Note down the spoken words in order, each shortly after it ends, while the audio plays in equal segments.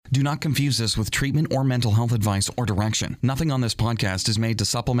Do not confuse this with treatment or mental health advice or direction. Nothing on this podcast is made to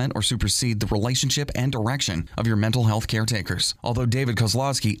supplement or supersede the relationship and direction of your mental health caretakers. Although David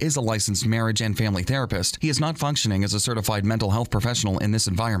Kozlowski is a licensed marriage and family therapist, he is not functioning as a certified mental health professional in this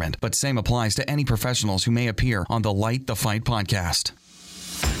environment, but same applies to any professionals who may appear on the Light the Fight podcast.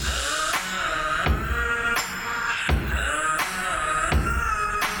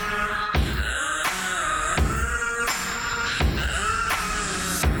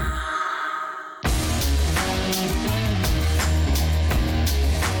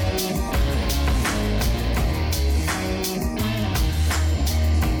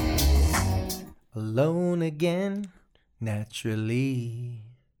 Alone again, naturally.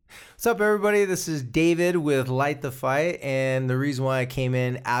 What's up, everybody? This is David with Light the Fight, and the reason why I came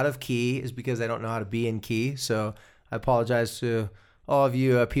in out of key is because I don't know how to be in key, so I apologize to all of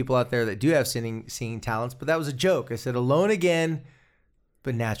you people out there that do have singing talents, but that was a joke. I said alone again,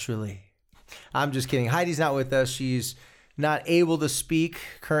 but naturally. I'm just kidding. Heidi's not with us. She's not able to speak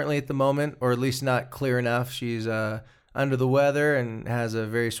currently at the moment, or at least not clear enough. She's under the weather and has a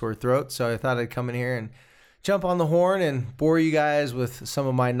very sore throat, so I thought I'd come in here and jump on the horn and bore you guys with some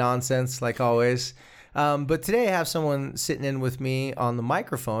of my nonsense, like always. But today I have someone sitting in with me on the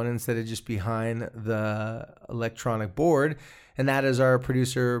microphone instead of just behind the electronic board, and that is our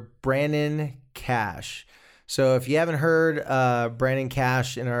producer, Brandon Cash. So if you haven't heard Brandon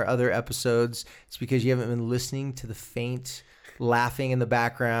Cash in our other episodes, it's because you haven't been listening to the faint laughing in the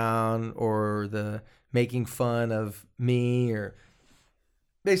background or the making fun of me, or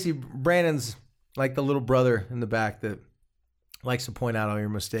basically Brandon's like the little brother in the back that likes to point out all your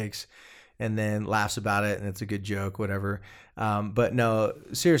mistakes and then laughs about it, and it's a good joke, whatever. But no,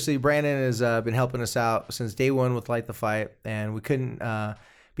 seriously, Brandon has been helping us out since day one with Light the Fight, and we couldn't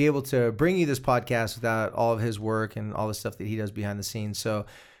be able to bring you this podcast without all of his work and all the stuff that he does behind the scenes. So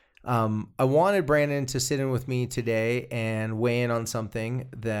I wanted Brandon to sit in with me today and weigh in on something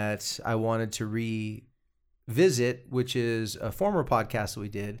that I wanted to revisit, which is a former podcast that we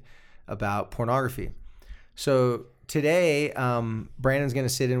did about pornography. So today, Brandon's going to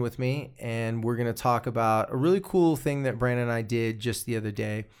sit in with me, and we're going to talk about a really cool thing that Brandon and I did just the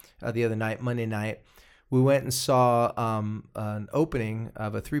other night, Monday night. We went and saw an opening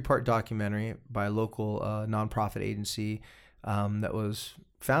of a 3-part documentary by a local nonprofit agency that was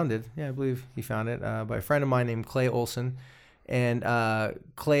founded, I believe he founded it, by a friend of mine named Clay Olson. And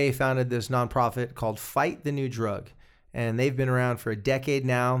Clay founded this nonprofit called Fight the New Drug. And they've been around for a decade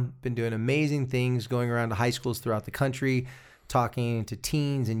now, been doing amazing things, going around to high schools throughout the country, talking to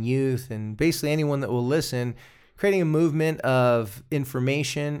teens and youth, and basically anyone that will listen, creating a movement of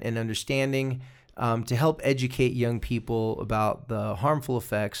information and understanding to help educate young people about the harmful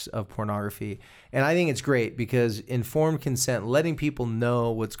effects of pornography. And I think it's great because informed consent, letting people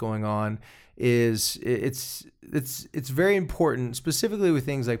know what's going on, it's very important, specifically with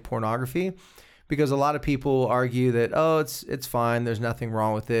things like pornography, because a lot of people argue that, oh, it's fine, there's nothing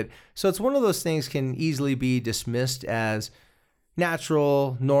wrong with it. So it's one of those things can easily be dismissed as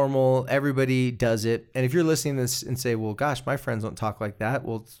natural, normal, everybody does it. And if you're listening to this and say, well, gosh, my friends don't talk like that,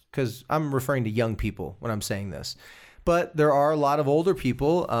 well, because I'm referring to young people when I'm saying this. But there are a lot of older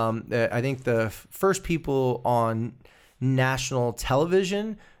people. I think the first people on national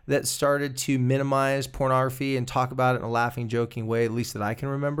television that started to minimize pornography and talk about it in a laughing, joking way, at least that I can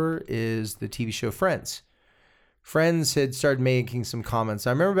remember, is the TV show Friends. Friends had started making some comments. I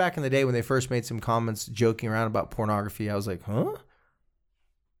remember back in the day when they first made some comments joking around about pornography. I was like, huh?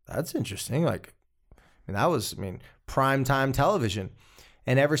 That's interesting. That was prime time television.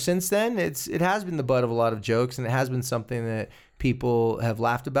 And ever since then, it has been the butt of a lot of jokes, and it has been something that people have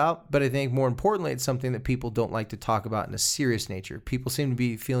laughed about. But I think more importantly, it's something that people don't like to talk about in a serious nature. People seem to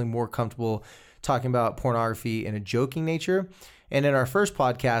be feeling more comfortable talking about pornography in a joking nature. And in our first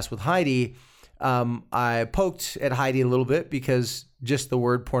podcast with Heidi, I poked at Heidi a little bit because just the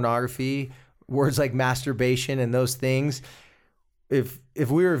word pornography, words like masturbation and those things, if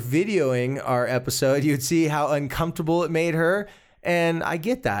we were videoing our episode, you'd see how uncomfortable it made her. And I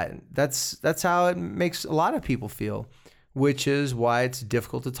get that. That's how it makes a lot of people feel, which is why it's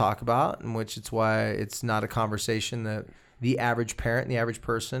difficult to talk about, and it's why it's not a conversation that the average parent, the average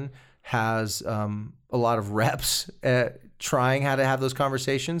person has a lot of reps at trying how to have those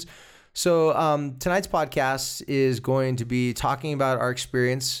conversations. So tonight's podcast is going to be talking about our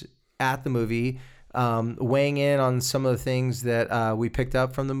experience at the movie, weighing in on some of the things that we picked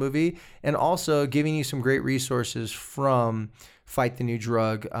up from the movie, and also giving you some great resources from Fight the New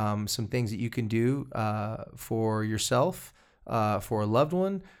Drug, some things that you can do for yourself, for a loved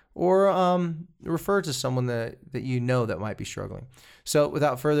one, or refer to someone that you know that might be struggling. So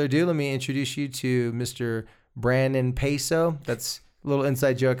without further ado, let me introduce you to Mr. Brandon Peso. That's a little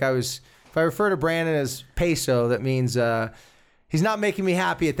inside joke. If I refer to Brandon as Peso, that means he's not making me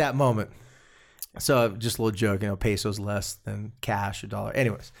happy at that moment. So just a little joke, peso's less than cash, $1.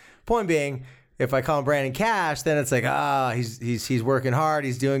 Anyways, point being, if I call him Brandon Cash, then it's like, he's working hard,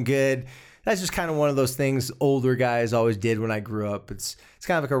 he's doing good. That's just kind of one of those things older guys always did when I grew up. It's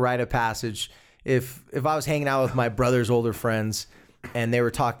kind of like a rite of passage. If I was hanging out with my brother's older friends and they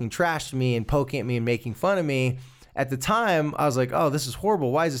were talking trash to me and poking at me and making fun of me, at the time I was like, oh, this is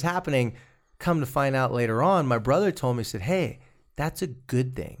horrible. Why is this happening? Come to find out later on, my brother told me, he said, hey, that's a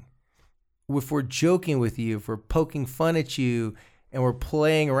good thing. If we're joking with you, if we're poking fun at you and we're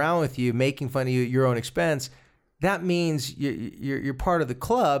playing around with you, making fun of you at your own expense, that means you're part of the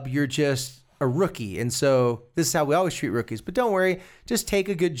club. You're just a rookie. And so this is how we always treat rookies. But don't worry, just take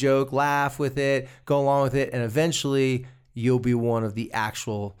a good joke, laugh with it, go along with it, and eventually you'll be one of the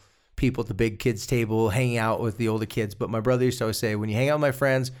actual people at the big kids table hanging out with the older kids. But my brother used to always say, when you hang out with my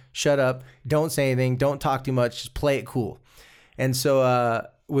friends, shut up, don't say anything, don't talk too much, just play it cool. And so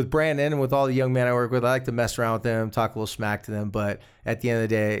with Brandon and with all the young men I work with, I like to mess around with them, talk a little smack to them. But at the end of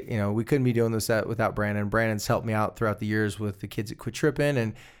the day, we couldn't be doing this without Brandon. Brandon's helped me out throughout the years with the kids at Quit Trippin',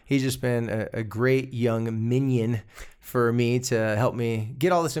 and he's just been a great young minion for me to help me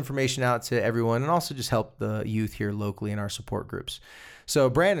get all this information out to everyone and also just help the youth here locally in our support groups. So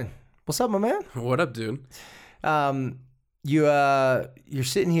Brandon, what's up, my man? What up, dude? You're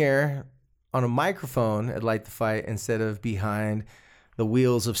sitting here on a microphone at Light the Fight instead of behind the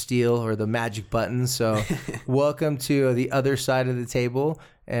wheels of steel or the magic buttons. So welcome to the other side of the table,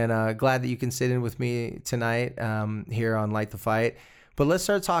 and glad that you can sit in with me tonight here on Light the Fight. But let's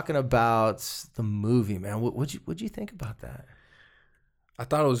start talking about the movie, man. What'd you think about that? I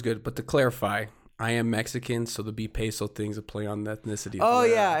thought it was good, but to clarify, I am Mexican, so the peso thing's a play on ethnicity. Oh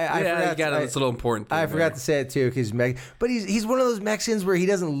yeah, I forgot. It's a little important thing. I forgot to say it too, because but he's one of those Mexicans where he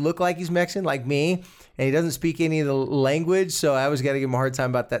doesn't look like he's Mexican like me, and he doesn't speak any of the language. So I always got to give him a hard time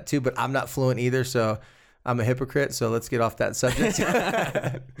about that too. But I'm not fluent either, so I'm a hypocrite. So let's get off that subject.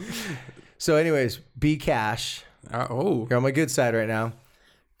 So, anyways, B Cash. You're on my good side right now.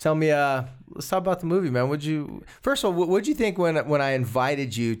 Tell me, let's talk about the movie, man. First of all, what'd you think when I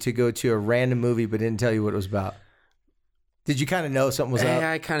invited you to go to a random movie but didn't tell you what it was about? Did you kind of know something was up?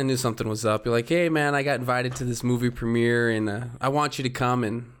 I kind of knew something was up. You're like, hey, man, I got invited to this movie premiere, and I want you to come.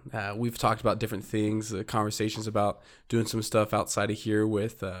 And we've talked about different things, conversations about doing some stuff outside of here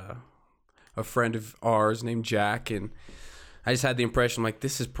with a friend of ours named Jack. And I just had the impression, like,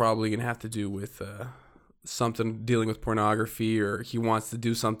 this is probably going to have to do with something dealing with pornography, or he wants to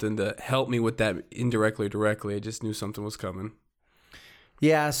do something to help me with that indirectly or directly. I just knew something was coming.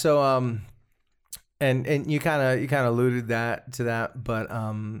 Yeah. So, and you kind of alluded to that, but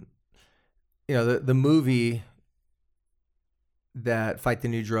the movie that Fight the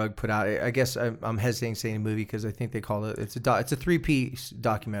New Drug put out, I guess I'm hesitating saying a movie because I think they call it, it's a 3-piece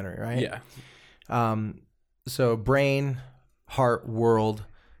documentary, right? Yeah. So Brain, Heart, World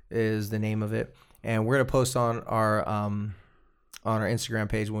is the name of it. And we're going to post on our Instagram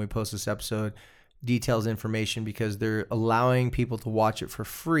page when we post this episode details, information, because they're allowing people to watch it for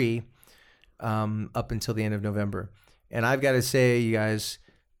free up until the end of November. And I've got to say, you guys,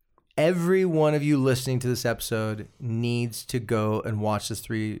 every one of you listening to this episode needs to go and watch this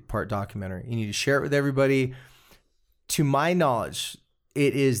 3-part documentary. You need to share it with everybody. To my knowledge,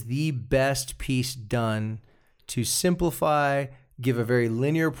 it is the best piece done to simplify, give a very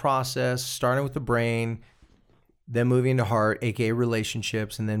linear process, starting with the brain, then moving into heart, aka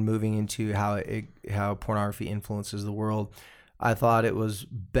relationships, and then moving into how pornography influences the world. I thought it was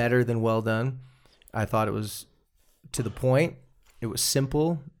better than well done. I thought it was to the point. It was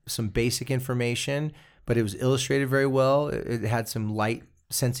simple, some basic information, but it was illustrated very well. It had some light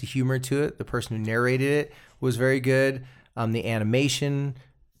sense of humor to it. The person who narrated it was very good. The animation,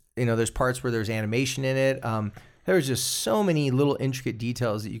 there's parts where there's animation in it. There was just so many little intricate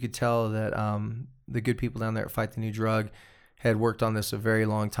details that you could tell that the good people down there at Fight the New Drug had worked on this a very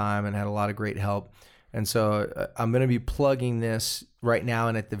long time and had a lot of great help. And so I'm going to be plugging this right now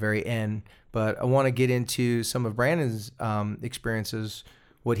and at the very end. But I want to get into some of Brandon's experiences,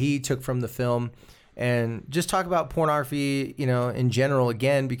 what he took from the film, and just talk about pornography, in general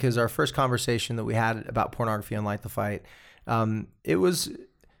again, because our first conversation that we had about pornography on Light the Fight, it was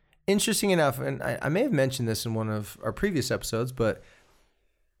interesting enough, and I may have mentioned this in one of our previous episodes, but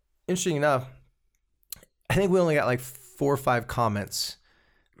interesting enough, I think we only got like 4 or 5 comments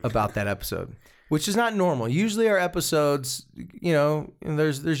about that episode. which is not normal. Usually our episodes,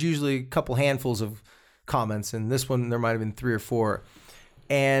 there's usually a couple handfuls of comments, and this one there might have been 3 or 4.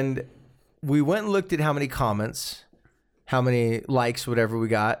 And we went and looked at how many comments, how many likes, whatever we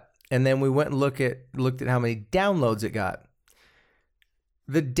got, and then we went and looked at how many downloads it got.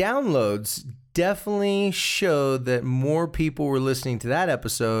 The downloads definitely showed that more people were listening to that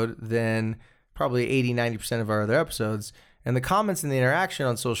episode than probably 80-90% of our other episodes. And the comments and the interaction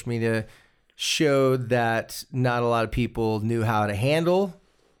on social media showed that not a lot of people knew how to handle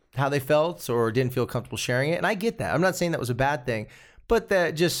how they felt or didn't feel comfortable sharing it. And I get that. I'm not saying that was a bad thing, but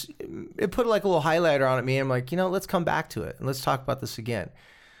that just, it put like a little highlighter on it. Me, I'm like, let's come back to it and let's talk about this again.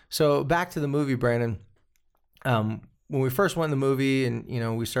 So back to the movie, Brandon. When we first went in the movie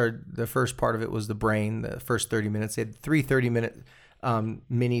and, we started, the first part of it was the brain, the first 30 minutes. They had 3 30-minute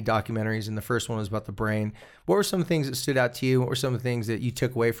mini documentaries, and the first one was about the brain. What were some things that stood out to you? What were some of the things that you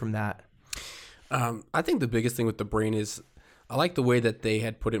took away from that? I think the biggest thing with the brain is I like the way that they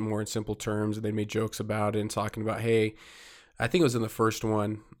had put it more in simple terms, and they made jokes about it and talking about, hey, I think it was in the first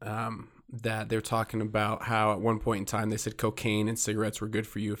one that they're talking about how at one point in time they said cocaine and cigarettes were good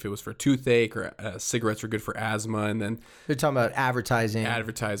for you if it was for toothache, or cigarettes were good for asthma. And then they're talking about advertising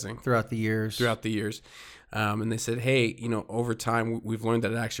throughout the years. And they said, hey, over time we've learned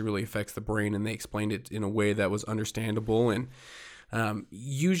that it actually really affects the brain, and they explained it in a way that was understandable. And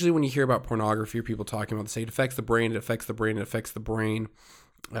usually when you hear about pornography or people talking about, they say it affects the brain, it affects the brain, it affects the brain.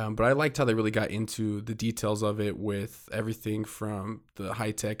 But I liked how they really got into the details of it, with everything from the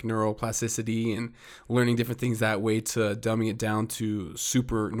high-tech neuroplasticity and learning different things that way to dumbing it down to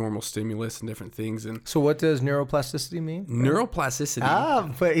super normal stimulus and different things. And so what does neuroplasticity mean?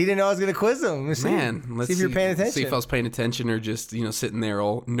 Neuroplasticity. But he didn't know I was going to quiz him. Let's see if you're paying attention. See if I was paying attention or just, sitting there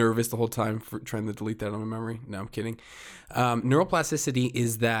all nervous the whole time for trying to delete that on my memory. No, I'm kidding. Neuroplasticity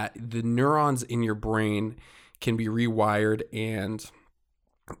is that the neurons in your brain can be rewired and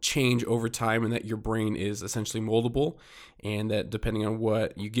change over time, and that your brain is essentially moldable, and that depending on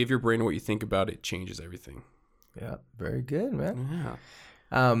what you give your brain and what you think about it, changes everything. Yeah, very good, man.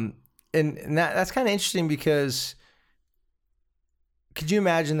 Yeah. And that's kind of interesting, because could you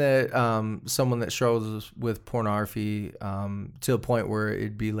imagine that someone that struggles with pornography to a point where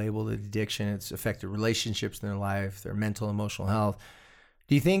it'd be labeled an addiction, it's affected relationships in their life, their mental, emotional health?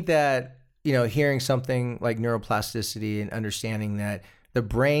 Do you think that, hearing something like neuroplasticity and understanding that the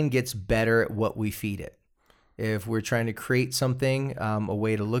brain gets better at what we feed it, if we're trying to create something, a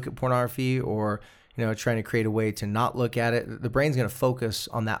way to look at pornography, or trying to create a way to not look at it, the brain's going to focus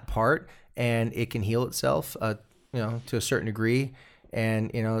on that part, and it can heal itself, to a certain degree,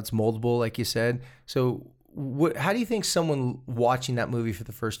 and it's moldable, like you said. So, how do you think someone watching that movie for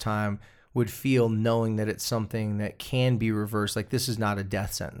the first time would feel, knowing that it's something that can be reversed? Like, this is not a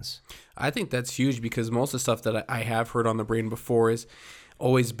death sentence. I think that's huge, because most of the stuff that I have heard on the brain before is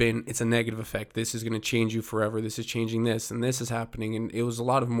always been, it's a negative effect. This is going to change you forever. This is changing this, and this is happening. And it was a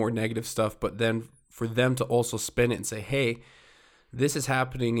lot of more negative stuff. But then for them to also spin it and say, hey, this is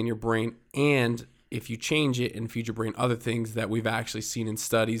happening in your brain, and if you change it and feed your brain other things, that we've actually seen in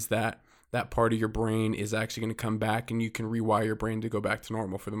studies that that part of your brain is actually going to come back, and you can rewire your brain to go back to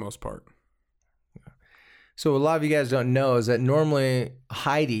normal for the most part. So a lot of you guys don't know is that normally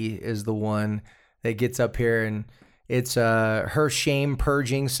Heidi is the one that gets up here, and it's her shame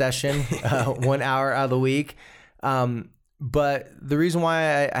purging session, 1 hour out of the week. But the reason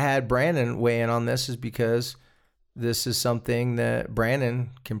why I had Brandon weigh in on this is because this is something that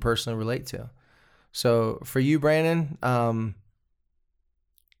Brandon can personally relate to. So for you, Brandon,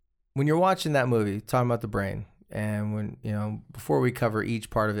 when you're watching that movie, talking about the brain, and when, before we cover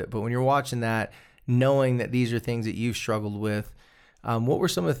each part of it, but when you're watching that, knowing that these are things that you've struggled with, what were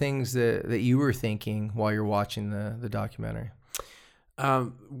some of the things that you were thinking while you're watching the documentary?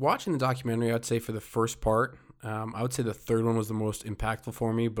 Watching the documentary, I'd say for the first part, I would say the third one was the most impactful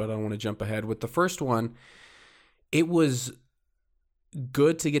for me, but I don't want to jump ahead. With the first one, it was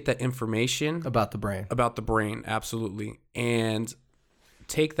good to get that information. About the brain. About the brain, absolutely. And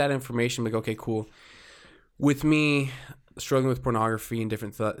take that information, like, okay, cool. With me struggling with pornography and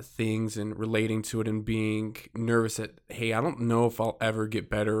different things and relating to it and being nervous that, hey, I don't know if I'll ever get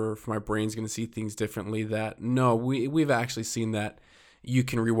better or if my brain's going to see things differently, that no, we've actually seen that you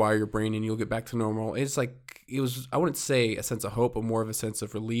can rewire your brain and you'll get back to normal. It's like, it was, I wouldn't say a sense of hope, but more of a sense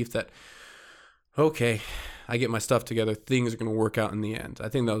of relief that, okay, I get my stuff together, things are going to work out in the end. I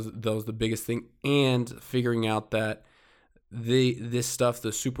think that was the biggest thing. And figuring out that this stuff,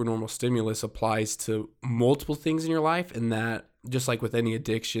 the supernormal stimulus, applies to multiple things in your life, and that just like with any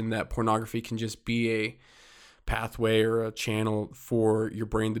addiction, that pornography can just be a pathway or a channel for your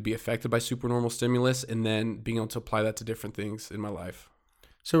brain to be affected by supernormal stimulus, and then being able to apply that to different things in my life.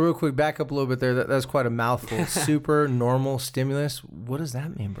 So real quick, back up a little bit there. That's quite a mouthful. Super normal stimulus. What does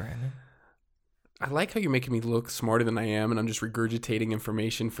that mean, Brandon? I like how you're making me look smarter than I am, and I'm just regurgitating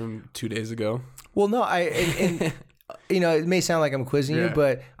information from 2 days ago. Well, no, and it may sound like I'm quizzing you,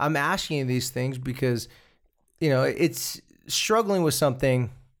 but I'm asking you these things because, it's struggling with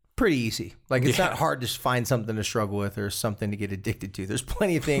something pretty easy. Like, it's not hard to find something to struggle with or something to get addicted to. There's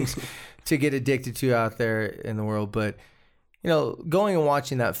plenty of things to get addicted to out there in the world. But, going and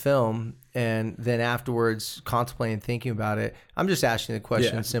watching that film and then afterwards contemplating and thinking about it, I'm just asking the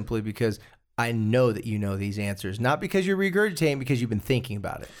question simply because I know that you know these answers, not because you're regurgitating, because you've been thinking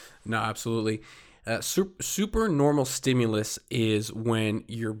about it. No, absolutely. Super normal stimulus is when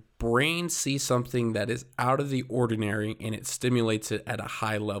your brain sees something that is out of the ordinary and it stimulates it at a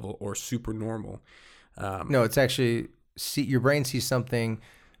high level, or super normal. No, it's actually your brain sees something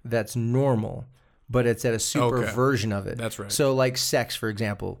that's normal, but it's at a super version of it. That's right. So like sex, for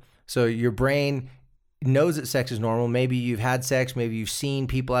example. So your brain knows that sex is normal. Maybe you've had sex, maybe you've seen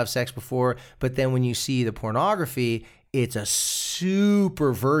people have sex before, but then when you see the pornography, it's a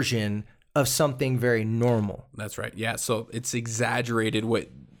super version of something very normal. That's right. Yeah. So it's exaggerated what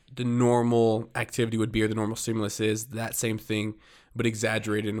the normal activity would be, or the normal stimulus is, that same thing, but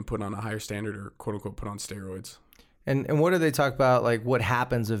exaggerated and put on a higher standard, or quote unquote put on steroids. And what do they talk about, like what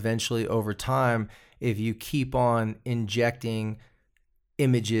happens eventually over time if you keep on injecting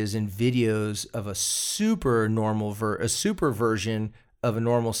images and videos of a super normal a super version of a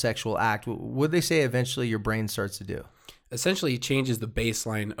normal sexual act? What they say eventually your brain starts to do? Essentially, it changes the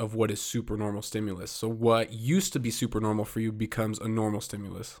baseline of what is super normal stimulus. So what used to be super normal for you becomes a normal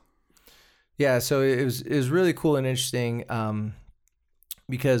stimulus. Yeah, so it was really cool and interesting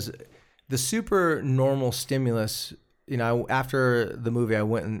because the super normal stimulus, after the movie, I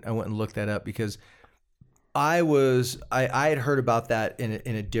went and looked that up because I had heard about that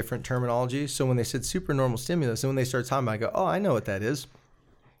in a different terminology. So when they said super normal stimulus, and when they started talking about it, I go, oh, I know what that is.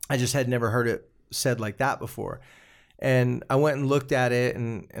 I just had never heard it said like that before. And I went and looked at it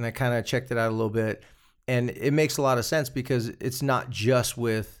and I kind of checked it out a little bit. And it makes a lot of sense because it's not just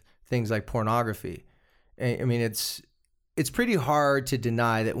with things like pornography. I mean, it's pretty hard to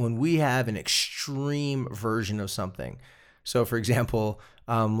deny that when we have an extreme version of something. So for example,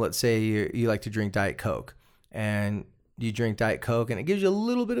 let's say you like to drink Diet Coke, and you drink Diet Coke and it gives you a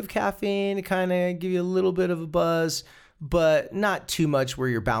little bit of caffeine, it kind of give you a little bit of a buzz, but not too much where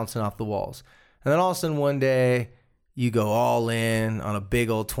you're bouncing off the walls. And then all of a sudden one day you go all in on a big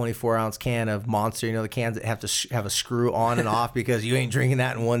old 24-ounce can of Monster, the cans that have to have a screw on and off because you ain't drinking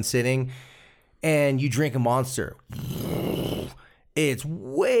that in one sitting, and you drink a Monster. It's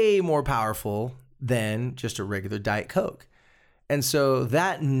way more powerful than just a regular Diet Coke. And so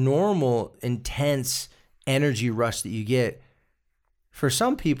that normal, intense energy rush that you get, for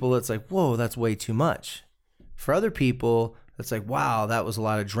some people, it's like, whoa, that's way too much. For other people, it's like, wow, that was a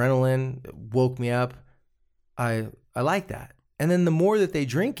lot of adrenaline. It woke me up. I like that. And then the more that they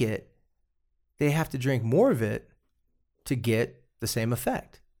drink it, they have to drink more of it to get the same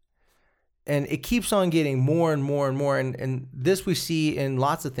effect. And it keeps on getting more and more and more. And this we see in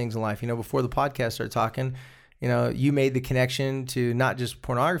lots of things in life. Before the podcast started talking, you made the connection to not just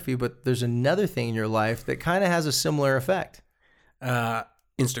pornography, but there's another thing in your life that kind of has a similar effect.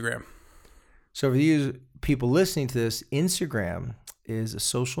 Instagram. So for you people listening to this, Instagram is a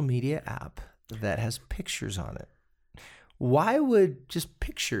social media app that has pictures on it. Why would just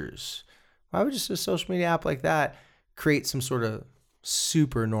a social media app like that create some sort of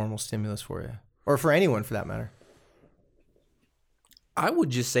super normal stimulus for you, or for anyone for that matter? I would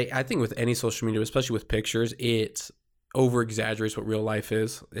just say, I think with any social media, especially with pictures, it over exaggerates what real life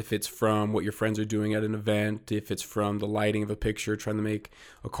is. If it's from what your friends are doing at an event, if it's from the lighting of a picture, trying to make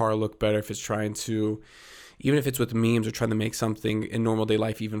a car look better, if it's trying to, even if it's with memes or trying to make something in normal day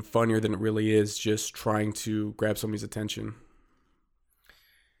life even funnier than it really is, just trying to grab somebody's attention.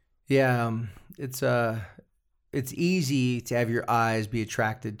 Yeah, it's easy to have your eyes be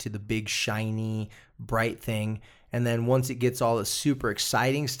attracted to the big, shiny, bright thing. And then once it gets all the super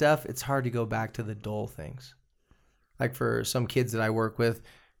exciting stuff, it's hard to go back to the dull things. Like for some kids that I work with,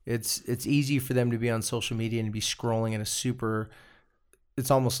 it's easy for them to be on social media and to be scrolling at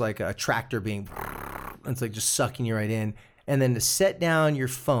it's almost like a tractor being, it's like just sucking you right in. And then to set down your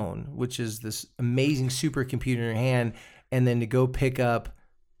phone, which is this amazing supercomputer in your hand, and then to go pick up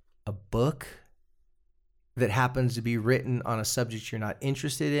a book that happens to be written on a subject you're not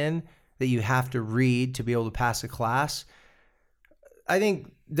interested in, that you have to read to be able to pass a class. I think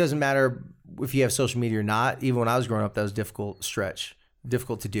it doesn't matter if you have social media or not. Even when I was growing up, that was difficult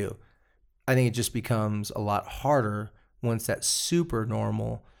to do. I think it just becomes a lot harder once that's super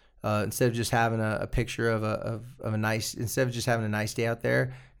normal. Instead of just having a picture of a nice, instead of just having a nice day out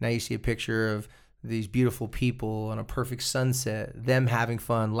there, now you see a picture of these beautiful people on a perfect sunset, them having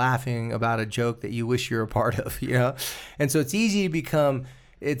fun, laughing about a joke that you wish you were a part of, you know? And so it's easy to become,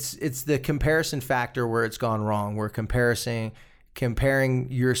 it's the comparison factor where it's gone wrong, where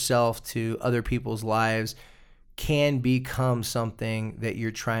comparing yourself to other people's lives can become something that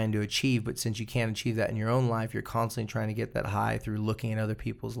you're trying to achieve. But since you can't achieve that in your own life, you're constantly trying to get that high through looking at other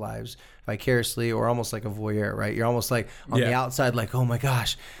people's lives vicariously, or almost like a voyeur, right? You're almost like on the outside, like, oh my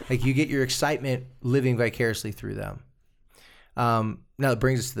gosh, like you get your excitement living vicariously through them. Now it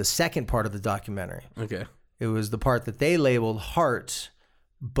brings us to the second part of the documentary. Okay. It was the part that they labeled heart,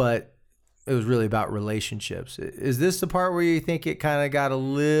 but it was really about relationships. Is this the part where you think it kind of got a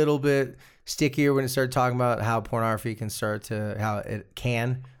little bit stickier when it started talking about how pornography how it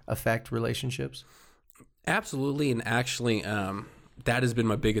can affect relationships? Absolutely. And actually, that has been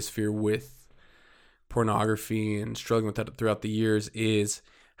my biggest fear with pornography and struggling with that throughout the years, is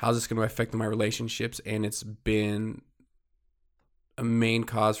how's this going to affect my relationships? And it's been a main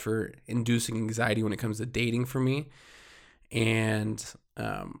cause for inducing anxiety when it comes to dating for me. And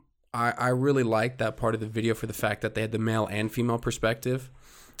I really liked that part of the video for the fact that they had the male and female perspective.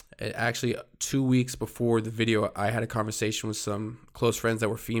 Actually, 2 weeks before the video, I had a conversation with some close friends that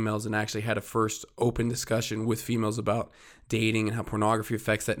were females, and actually had a first open discussion with females about dating and how pornography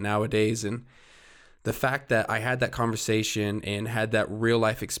affects that nowadays. And the fact that I had that conversation and had that real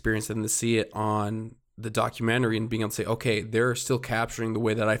life experience, and to see it on the documentary and being able to say, okay, they're still capturing the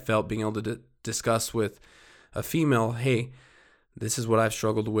way that I felt, being able to discuss with a female, hey, this is what I've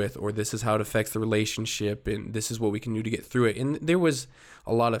struggled with, or this is how it affects the relationship, and this is what we can do to get through it. And there was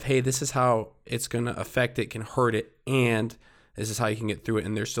a lot of, hey, this is how it's going to affect it, can hurt it, and this is how you can get through it.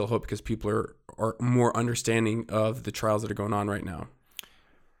 And there's still hope because people are more understanding of the trials that are going on right now.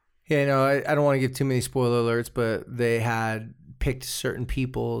 Yeah, no, I don't want to give too many spoiler alerts, but they had picked certain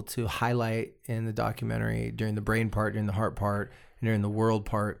people to highlight in the documentary during the brain part, during the heart part, and during the world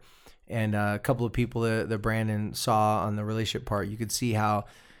part. And a couple of people that Brandon saw on the relationship part, you could see how,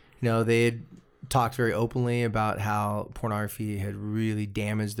 they had talked very openly about how pornography had really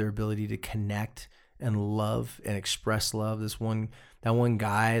damaged their ability to connect and love and express love. That one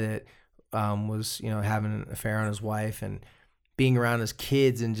guy that was, having an affair on his wife and being around his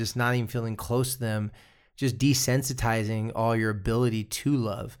kids and just not even feeling close to them, just desensitizing all your ability to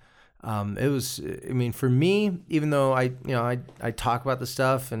love. It was, for me, even though I talk about the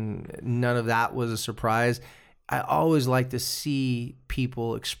stuff and none of that was a surprise, I always like to see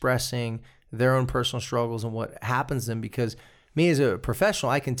people expressing their own personal struggles and what happens to them, because me as a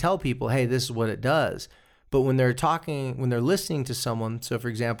professional, I can tell people, hey, this is what it does. But when they're listening to someone, so for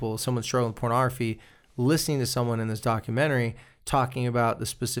example, someone struggling with pornography, listening to someone in this documentary talking about the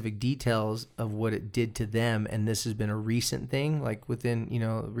specific details of what it did to them, and this has been a recent thing, like within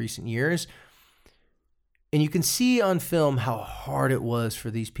recent years, and you can see on film how hard it was for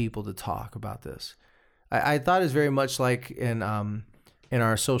these people to talk about this. I thought it was very much like in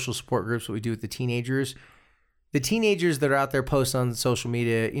our social support groups, what we do with the teenagers that are out there posting on social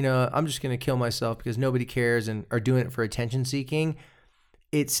media, I'm just going to kill myself because nobody cares, and are doing it for attention seeking.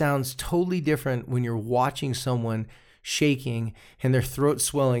 It sounds totally different when you're watching someone shaking and their throat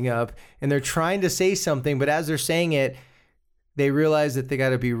swelling up and they're trying to say something, but as they're saying it, they realize that they got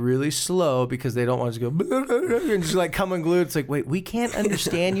to be really slow because they don't want to go and just like come unglued. It's like, wait, we can't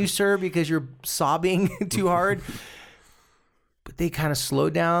understand you, sir, because you're sobbing too hard. But they kind of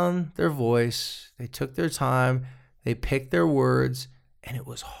slowed down their voice. They took their time. They picked their words, and it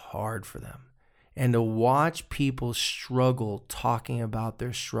was hard for them. And to watch people struggle talking about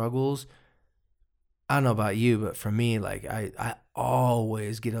their struggles, I don't know about you, but for me, like I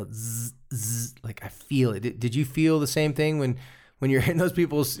always get a zzz, zzz, like I feel it. Did you feel the same thing when you're hearing those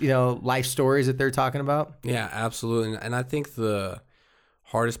people's life stories that they're talking about? Yeah, absolutely. And I think the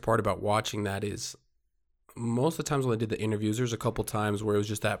hardest part about watching that is most of the times when I did the interviews, there's a couple times where it was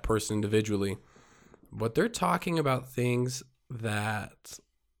just that person individually, but they're talking about things that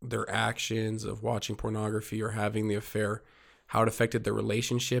their actions of watching pornography or having the affair, how it affected their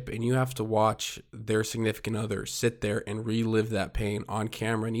relationship. And you have to watch their significant other sit there and relive that pain on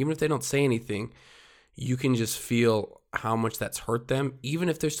camera. And even if they don't say anything, you can just feel how much that's hurt them, even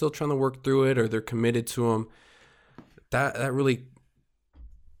if they're still trying to work through it or they're committed to them. That really,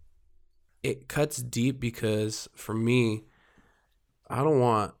 it cuts deep, because for me, I don't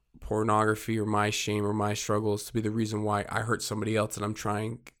want pornography or my shame or my struggles to be the reason why I hurt somebody else, and I'm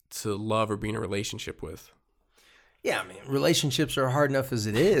trying to love or be in a relationship with. Yeah, I mean, relationships are hard enough as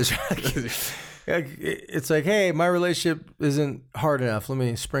it is. It's like, hey, my relationship isn't hard enough. Let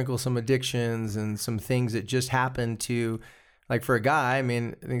me sprinkle some addictions and some things that just happen to, like for a guy, I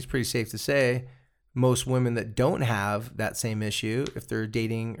mean, I think it's pretty safe to say most women that don't have that same issue, if they're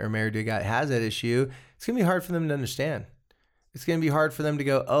dating or married to a guy that has that issue, it's going to be hard for them to understand. It's going to be hard for them to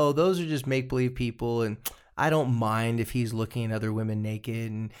go, oh, those are just make-believe people, and I don't mind if he's looking at other women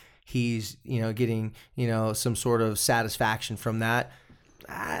naked and he's, getting, some sort of satisfaction from that.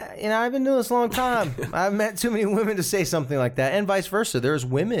 I've been doing this a long time. I've met too many women to say something like that, and vice versa. There's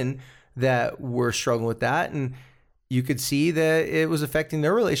women that were struggling with that, and you could see that it was affecting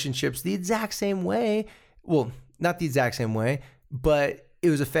their relationships the exact same way. Well, not the exact same way, but it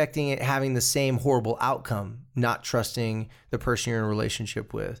was affecting it having the same horrible outcome, not trusting the person you're in a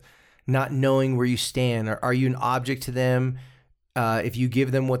relationship with, not knowing where you stand. Are you an object to them? If you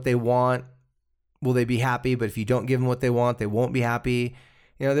give them what they want, will they be happy? But if you don't give them what they want, they won't be happy.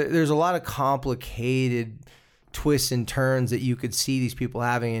 There's a lot of complicated twists and turns that you could see these people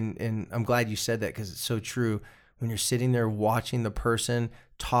having. And I'm glad you said that, because it's so true. When you're sitting there watching the person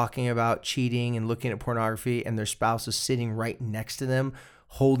talking about cheating and looking at pornography, and their spouse is sitting right next to them,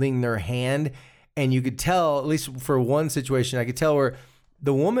 holding their hand. And you could tell, at least for one situation, I could tell where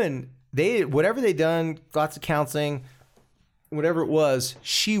the woman, whatever they done, lots of counseling, whatever it was,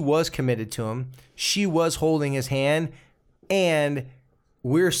 she was committed to him. She was holding his hand, and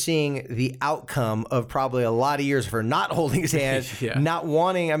we're seeing the outcome of probably a lot of years of her not holding his hand, Yeah. not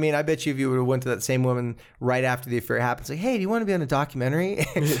wanting. I mean, I bet you if you would have went to that same woman right after the affair happened, say, hey, do you want to be on a documentary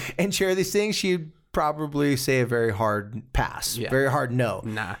and share these things? She'd probably say a very hard pass, very hard no.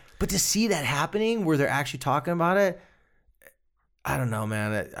 Nah. But to see that happening where they're actually talking about it, I don't know,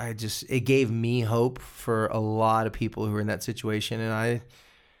 man. It gave me hope for a lot of people who are in that situation. And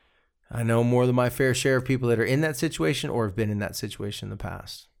I know more than my fair share of people that are in that situation or have been in that situation in the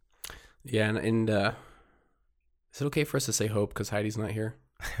past. Yeah. And is it okay for us to say hope because Heidi's not here?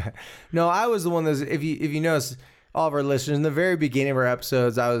 No, I was the one that, if you notice, all of our listeners, in the very beginning of our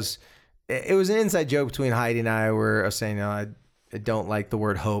episodes, it was an inside joke between Heidi and I where I was saying, I don't like the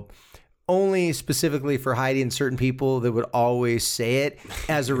word hope. Only specifically for Heidi and certain people that would always say it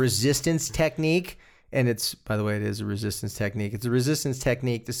as a resistance technique. And by the way, it is a resistance technique. It's a resistance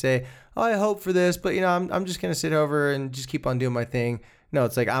technique to say, oh, I hope for this, but I'm just going to sit over and just keep on doing my thing. No,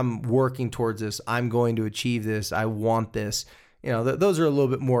 it's like, I'm working towards this. I'm going to achieve this. I want this. Those are a little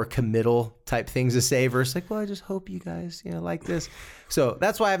bit more committal type things to say versus like, well, I just hope you guys, like this. So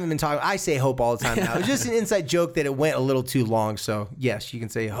that's why I haven't been talking. I say hope all the time now. It's just an inside joke that it went a little too long. So yes, you can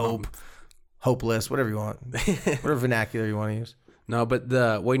say hope, hopeless, whatever you want, whatever vernacular you want to use. No,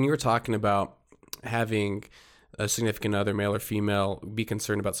 but when you were talking about having a significant other, male or female, be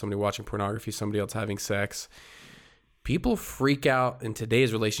concerned about somebody watching pornography, somebody else having sex, people freak out in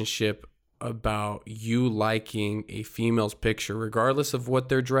today's relationship about you liking a female's picture, regardless of what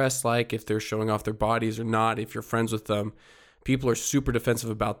they're dressed like, if they're showing off their bodies or not, if you're friends with them. People are super defensive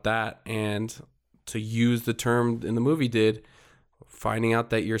about that. And to use the term in the movie did, finding out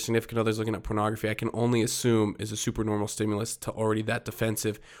that your significant other is looking at pornography, I can only assume is a super normal stimulus to already that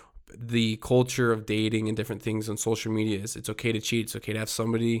defensive. The culture of dating and different things on social media is it's okay to cheat. It's okay to have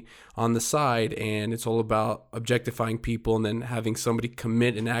somebody on the side, and it's all about objectifying people, and then having somebody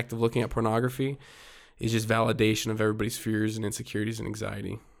commit an act of looking at pornography is just validation of everybody's fears and insecurities and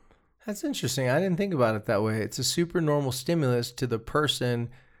anxiety. That's interesting. I didn't think about it that way. It's a super normal stimulus to the person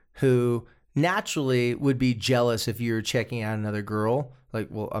who naturally would be jealous if you're checking out another girl. Like,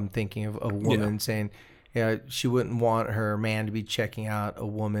 well, I'm thinking of a woman saying, she wouldn't want her man to be checking out a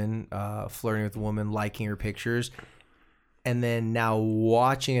woman, flirting with a woman, liking her pictures. And then now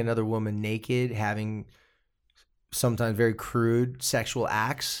watching another woman naked, having sometimes very crude sexual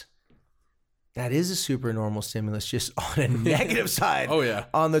acts. That is a super normal stimulus, just on a negative side. Oh, yeah.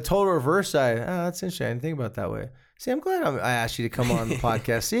 On the total reverse side, that's interesting. I didn't think about it that way. See, I'm glad I asked you to come on the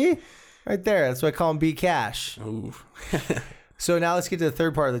podcast. See? Right there. That's why I call him B Cash. Ooh. So now let's get to the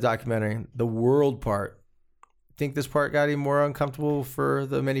third part of the documentary, the world part. Think this part got even more uncomfortable for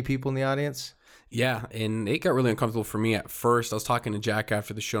the many people in the audience? Yeah, and it got really uncomfortable for me at first. I was talking to Jack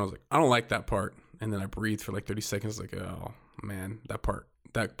after the show. I was like, I don't like that part. And then I breathed for like 30 seconds, like, oh, man, that part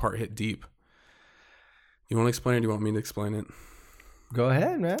hit deep. You want to explain it, or do you want me to explain it? Go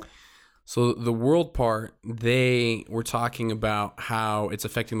ahead, man. So the world part, they were talking about how it's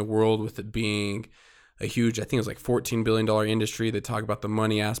affecting the world with it being a huge, I think it was like $14 billion industry. They talk about the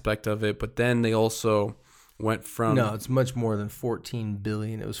money aspect of it, but then they also went from... No, it's much more than 14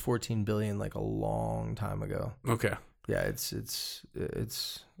 billion. It was 14 billion like a long time ago. Okay. Yeah, it's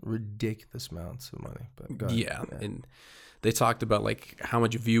ridiculous amounts of money. But go ahead. Yeah, and they talked about like how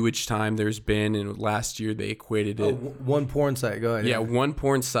much viewage time there's been, and last year they equated it. One porn site. Go ahead. Yeah, one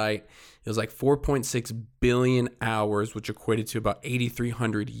porn site. It was like 4.6 billion hours, which equated to about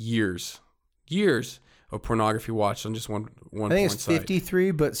 8,300 years of pornography watched on just one porn site. I think it's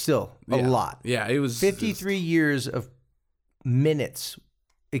 53, but still a lot. Yeah, it was 53 years of minutes.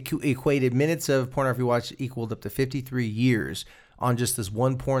 Equated minutes of pornography watched equaled up to 53 years on just this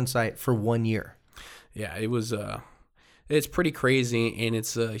one porn site for 1 year. Yeah, it was. It's pretty crazy, and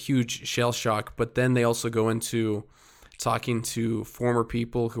it's a huge shell shock. But then they also go into talking to former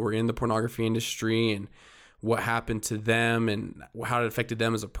people who were in the pornography industry and what happened to them and how it affected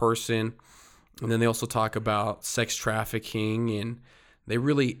them as a person. And then they also talk about sex trafficking, and they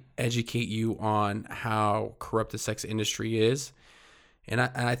really educate you on how corrupt the sex industry is. And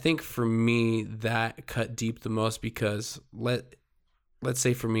I think for me, that cut deep the most because let's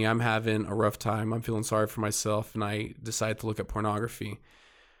say for me, I'm having a rough time. I'm feeling sorry for myself, and I decide to look at pornography.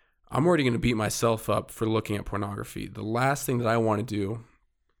 I'm already going to beat myself up for looking at pornography. The last thing that I want to do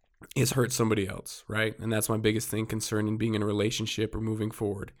is hurt somebody else, right? And that's my biggest thing concerning being in a relationship or moving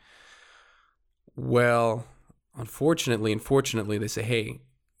forward. Well, unfortunately, they say, hey,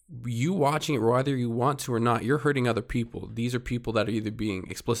 you watching it whether you want to or not, you're hurting other people. These are people that are either being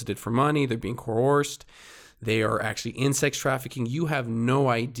exploited for money, they're being coerced, they are actually in sex trafficking. You have no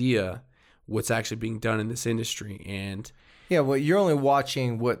idea what's actually being done in this industry. And yeah, well, you're only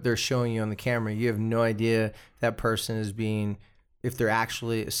watching what they're showing you on the camera. You have no idea that person is being, if they're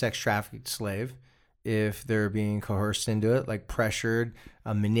actually a sex trafficked slave, if they're being coerced into it, like pressured,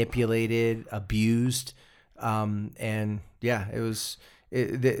 manipulated, abused. And yeah, it was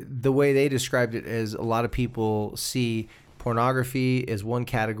the way they described it is a lot of people see pornography as one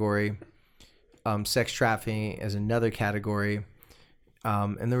category, sex trafficking as another category.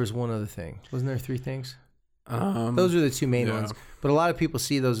 And there was one other thing. Wasn't there 3 things? Those are the 2 main ones. But a lot of people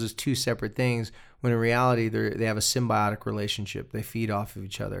see those as 2 separate things when in reality they have a symbiotic relationship. They feed off of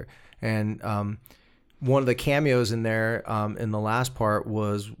each other. And one of the cameos in there in the last part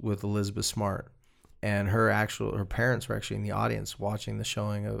was with Elizabeth Smart. And her parents were actually in the audience watching the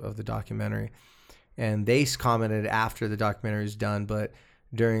showing of the documentary. And they commented after the documentary was done, but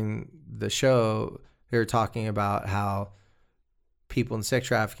during the show, they were talking about how people in sex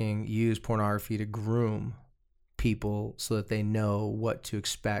trafficking use pornography to groom people so that they know what to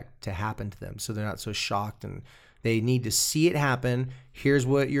expect to happen to them. So they're not so shocked, and they need to see it happen. Here's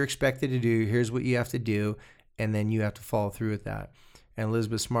what you're expected to do. Here's what you have to do. And then you have to follow through with that. And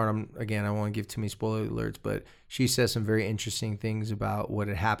Elizabeth Smart, I don't want to give too many spoiler alerts, but she says some very interesting things about what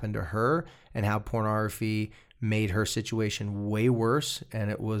had happened to her and how pornography made her situation way worse.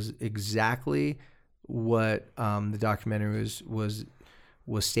 And it was exactly what the documentary was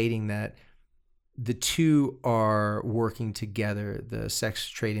stating, that the 2 are working together, the sex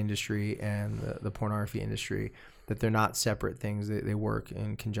trade industry and the pornography industry, that they're not separate things. They work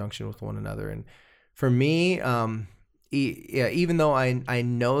in conjunction with one another. And for me, even though I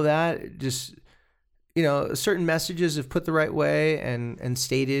know that, just, certain messages, if put the right way and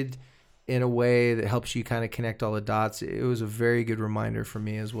stated in a way that helps you kind of connect all the dots, it was a very good reminder for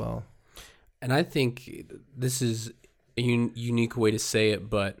me as well. And I think this is a unique way to say it,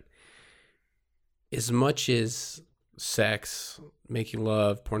 but as much as sex, making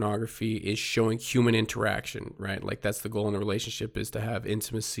love, pornography is showing human interaction, right? Like that's the goal in a relationship, is to have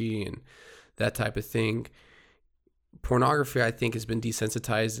intimacy and that type of thing. Pornography, I think, has been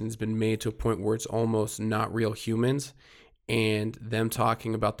desensitized and has been made to a point where it's almost not real humans. And them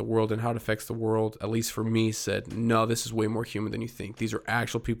talking about the world and how it affects the world, at least for me, said, no, this is way more human than you think. These are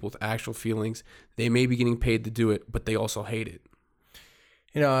actual people with actual feelings. They may be getting paid to do it, but they also hate it.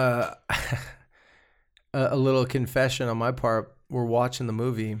 A little confession on my part. We're watching the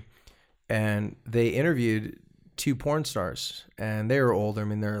movie, and they interviewed 2 porn stars, and they were older. I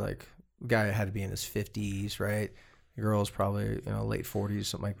mean, they're like, the guy had to be in his 50s, right? The girl's probably, late 40s,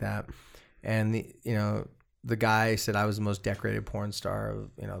 something like that. And the guy said, I was the most decorated porn star of,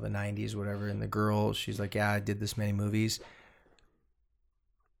 the 90s, whatever. And the girl, she's like, yeah, I did this many movies.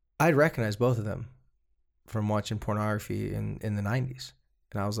 I'd recognize both of them from watching pornography in the 90s.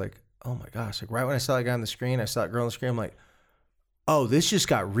 And I was like, oh my gosh. Like right when I saw that guy on the screen, I saw that girl on the screen, I'm like, oh, this just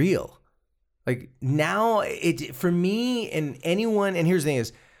got real. Like now, for me and anyone, and here's the thing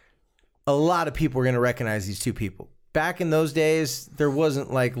is, a lot of people are going to recognize these 2 people. Back in those days, there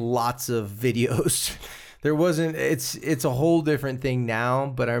wasn't like lots of videos. There wasn't, it's a whole different thing now.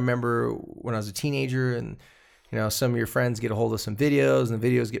 But I remember when I was a teenager, and, some of your friends get a hold of some videos, and the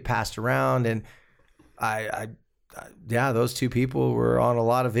videos get passed around, and I yeah, those two people were on a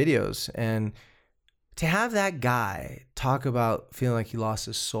lot of videos. And to have that guy talk about feeling like he lost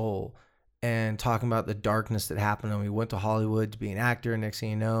his soul and talking about the darkness that happened when he went to Hollywood to be an actor, next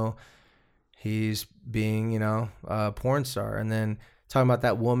thing you know, he's being, a porn star. And then talking about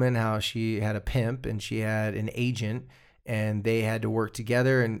that woman, how she had a pimp and she had an agent and they had to work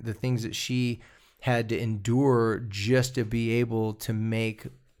together, and the things that she had to endure just to be able to make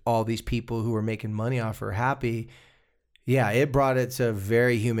all these people who were making money off her happy. Yeah, it brought it to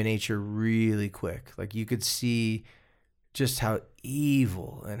very human nature really quick. Like you could see just how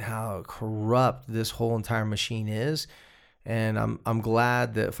evil and how corrupt this whole entire machine is. And I'm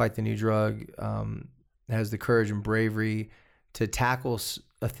glad that Fight the New Drug has the courage and bravery to tackle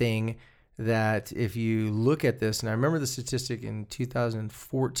a thing that, if you look at this, and I remember the statistic in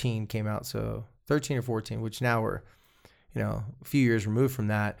 2014 came out, so 13 or 14, which now we're, a few years removed from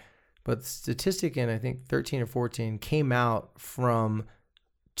that. But the statistic in, I think, 13 or 14 came out from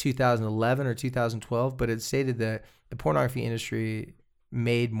 2011 or 2012, but it stated that the pornography industry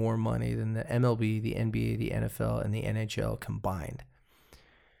made more money than the MLB, the NBA, the NFL, and the NHL combined.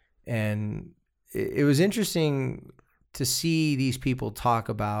 And it was interesting to see these people talk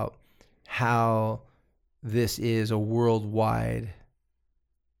about how this is a worldwide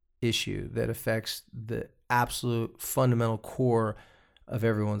issue that affects the absolute fundamental core of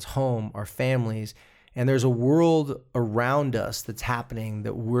everyone's home, our families. And there's a world around us that's happening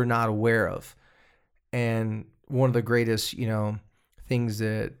that we're not aware of. And one of the greatest, things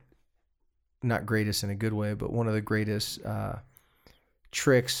that, not greatest in a good way, but one of the greatest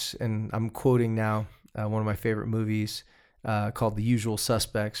tricks, and I'm quoting now one of my favorite movies called The Usual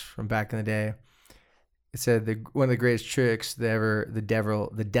Suspects from back in the day. It said one of the greatest tricks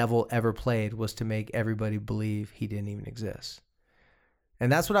the devil ever played was to make everybody believe he didn't even exist. And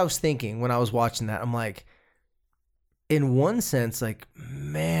that's what I was thinking when I was watching that. I'm like, in one sense, like,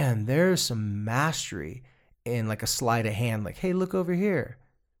 man, there's some mastery in like a sleight of hand, like, hey, look over here.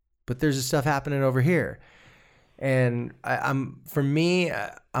 But there's this stuff happening over here. And I'm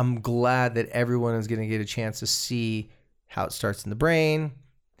glad that everyone is going to get a chance to see how it starts in the brain,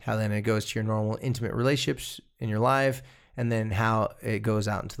 how then it goes to your normal intimate relationships in your life, and then how it goes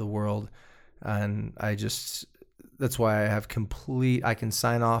out into the world. And that's why I can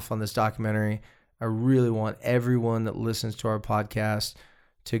sign off on this documentary. I really want everyone that listens to our podcast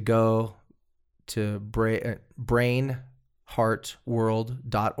to go to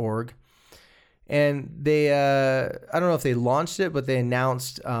brainheartworld.org. And they, I don't know if they launched it, but they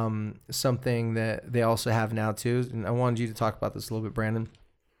announced something that they also have now too. And I wanted you to talk about this a little bit, Brandon.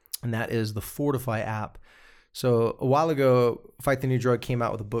 And that is the Fortify app. So a while ago, Fight the New Drug came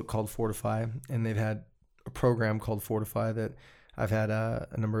out with a book called Fortify, and they've had a program called Fortify that I've had a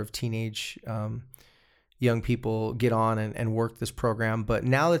number of teenage young people get on and work this program. But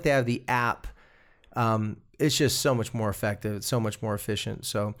now that they have the app, it's just so much more effective. It's so much more efficient.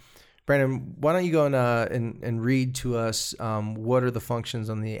 So Brandon, why don't you go and read to us what are the functions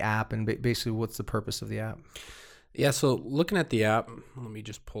on the app, and basically what's the purpose of the app? Yeah, so looking at the app, let me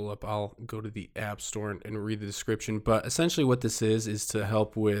just pull up. I'll go to the App Store and read the description. But essentially what this is to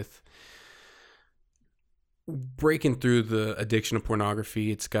help with breaking through the addiction of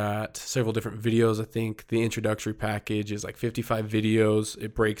pornography. It's got several different videos. I think the introductory package is like 55 videos.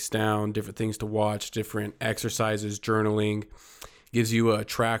 It breaks down different things to watch, different exercises, journaling. Gives you a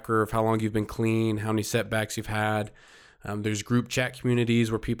tracker of how long you've been clean, how many setbacks you've had. There's group chat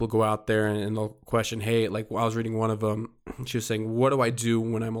communities where people go out there and they'll question, hey, like I was reading one of them, she was saying, what do I do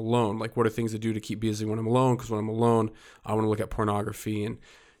when I'm alone? Like, what are things to do to keep busy when I'm alone? Because when I'm alone, I want to look at pornography, and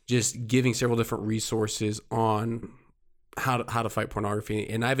just giving several different resources on how to fight pornography.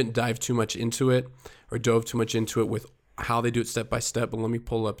 And I haven't dove too much into it with how they do it step by step, but let me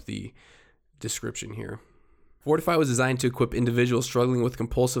pull up the description here. Fortify was designed to equip individuals struggling with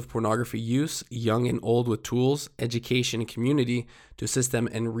compulsive pornography use, young and old, with tools, education, and community to assist them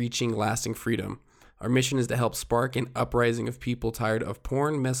in reaching lasting freedom. Our mission is to help spark an uprising of people tired of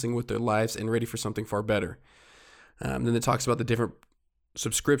porn, messing with their lives, and ready for something far better. Then it talks about the different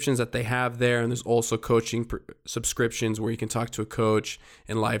subscriptions that they have there, and there's also coaching subscriptions where you can talk to a coach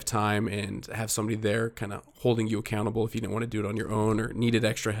in live time and have somebody there kind of holding you accountable if you didn't want to do it on your own or needed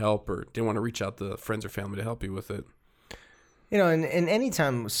extra help or didn't want to reach out to friends or family to help you with it. And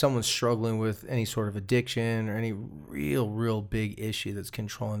anytime someone's struggling with any sort of addiction or any real big issue that's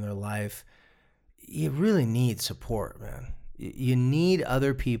controlling their life, you really need support, man. You need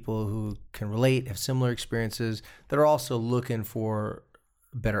other people who can relate, have similar experiences, that are also looking for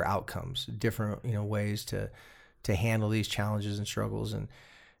better outcomes, different ways to handle these challenges and struggles. And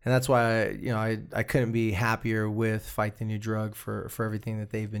And that's why I couldn't be happier with Fight the New Drug for everything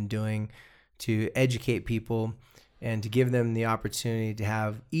that they've been doing to educate people and to give them the opportunity to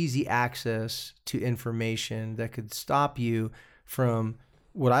have easy access to information that could stop you from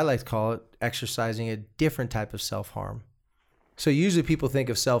what I like to call it exercising a different type of self-harm. So usually people think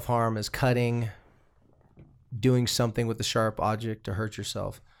of self-harm as cutting, doing something with a sharp object to hurt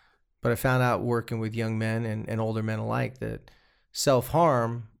yourself. But I found out working with young men and older men alike that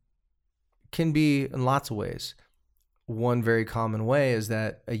self-harm can be in lots of ways. One very common way is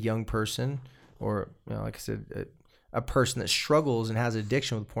that a young person, or like I said, a person that struggles and has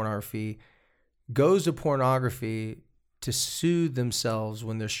addiction with pornography goes to pornography to soothe themselves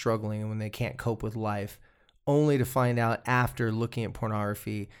when they're struggling and when they can't cope with life, only to find out after looking at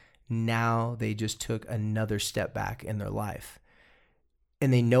pornography, now they just took another step back in their life.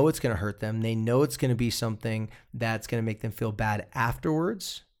 And they know it's going to hurt them. They know it's going to be something that's going to make them feel bad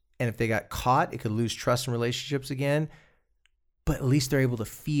afterwards. And if they got caught, it could lose trust in relationships again. But at least they're able to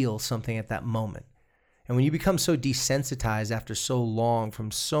feel something at that moment. And when you become so desensitized after so long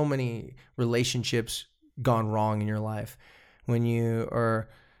from so many relationships gone wrong in your life, when you are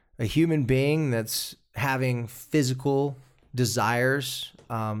a human being that's having physical desires,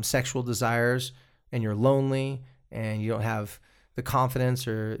 sexual desires, and you're lonely and you don't have the confidence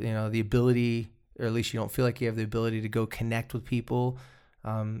or the ability, or at least you don't feel like you have the ability to go connect with people,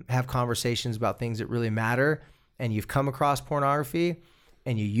 have conversations about things that really matter, and you've come across pornography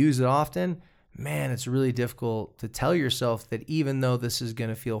and you use it often, man, it's really difficult to tell yourself that even though this is going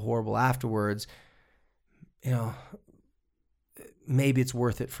to feel horrible afterwards, maybe it's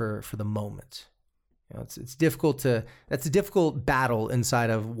worth it for the moment. It's difficult that's a difficult battle inside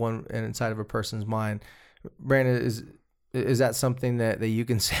of a person's mind. Brandon, is that something that you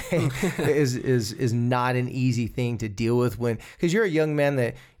can say is not an easy thing to deal with because you're a young man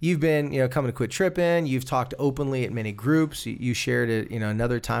that you've been, coming to Quit Tripping, you've talked openly at many groups. You shared it,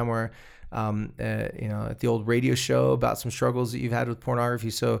 another time where, at the old radio show about some struggles that you've had with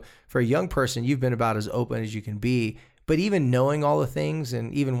pornography. So for a young person, you've been about as open as you can be. But even knowing all the things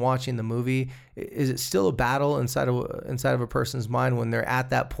and even watching the movie, is it still a battle inside of a person's mind when they're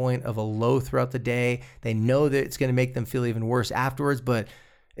at that point of a low throughout the day? They know that it's going to make them feel even worse afterwards, but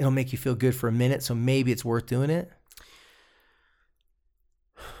it'll make you feel good for a minute, so maybe it's worth doing it?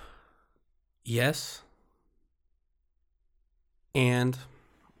 Yes. And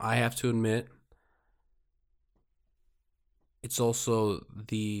I have to admit, it's also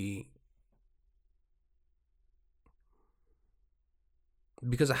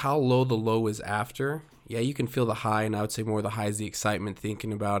because of how low the low is after. Yeah, you can feel the high, and I would say more the high is the excitement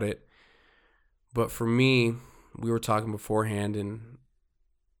thinking about it. But for me, we were talking beforehand, and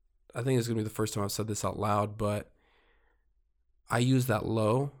I think it's going to be the first time I've said this out loud, but I use that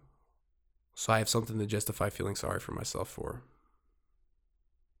low so I have something to justify feeling sorry for myself for.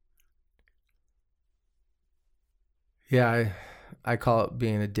 Yeah, I call it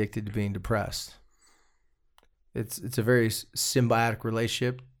being addicted to being depressed. It's a very symbiotic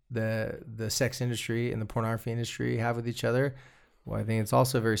relationship that the sex industry and the pornography industry have with each other. Well, I think it's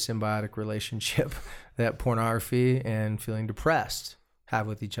also a very symbiotic relationship that pornography and feeling depressed have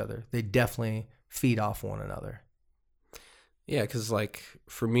with each other. They definitely feed off one another. Yeah, because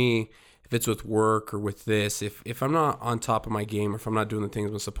for me, if it's with work or with this, if I'm not on top of my game, or if I'm not doing the things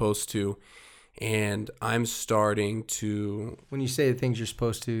I'm supposed to, and I'm starting to... When you say the things you're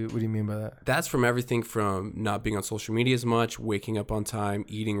supposed to, what do you mean by that? That's from everything from not being on social media as much, waking up on time,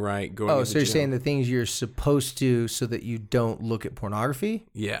 eating right, going to the so you're gym. saying the things you're supposed to so that you don't look at pornography?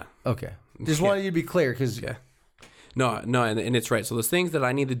 Yeah. Okay. Just wanted you to be clear because... Yeah. No, and it's right. So those things that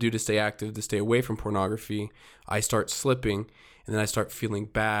I need to do to stay active, to stay away from pornography, I start slipping, and then I start feeling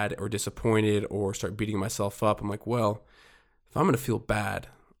bad or disappointed or start beating myself up. I'm like, well, if I'm going to feel bad,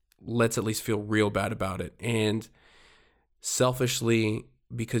 let's at least feel real bad about it. And selfishly,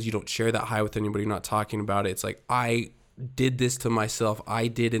 because you don't share that high with anybody, you're not talking about it, it's like, I did this to myself. I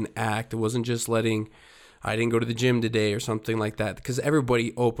did an act. It wasn't just I didn't go to the gym today or something like that. Because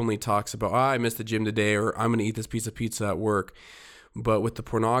everybody openly talks about, I missed the gym today, or I'm going to eat this piece of pizza at work. But with the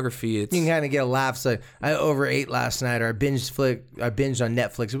pornography, it's... You can kind of get a laugh. So I overate last night, or I binged on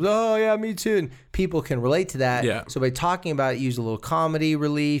Netflix. It was, oh, yeah, me too. And people can relate to that. Yeah. So by talking about it, use a little comedy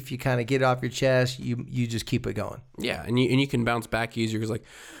relief. You kind of get it off your chest. You just keep it going. Yeah, and you can bounce back easier because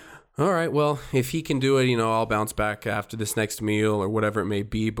all right, well, if he can do it, I'll bounce back after this next meal or whatever it may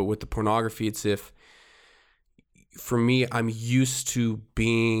be. But with the pornography, it's for me, I'm used to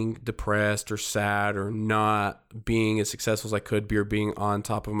being depressed or sad or not being as successful as I could be, or being on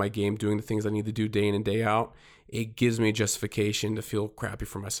top of my game, doing the things I need to do day in and day out. it gives me justification to feel crappy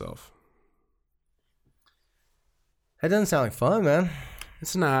for myself. That doesn't sound like fun, man.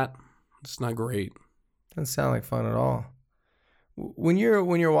 It's not great. Doesn't sound like fun at all. When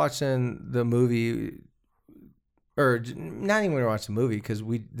you're watching the movie, or not even when you're watching the movie, because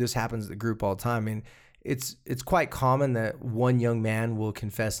this happens at the group all the time. I mean, it's quite common that one young man will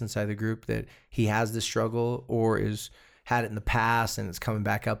confess inside the group that he has this struggle or is had it in the past and it's coming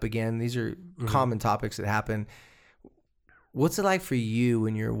back up again. These are common topics that happen. What's it like for you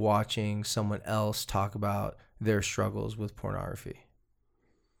when you're watching someone else talk about their struggles with pornography?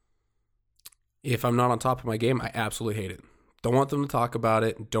 If I'm not on top of my game, I absolutely hate it. Don't want them to talk about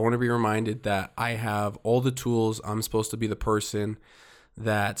it. Don't want to be reminded that I have all the tools. I'm supposed to be the person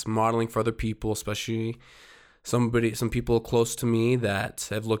that's modeling for other people, especially some people close to me that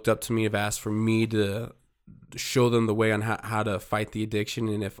have looked up to me, have asked for me to show them the way on how to fight the addiction.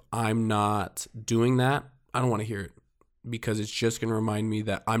 And if I'm not doing that, I don't want to hear it, because it's just going to remind me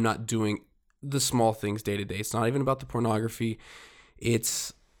that I'm not doing the small things day to day. It's not even about the pornography.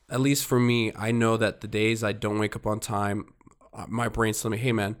 It's, at least for me, I know that the days I don't wake up on time, my brain's telling me,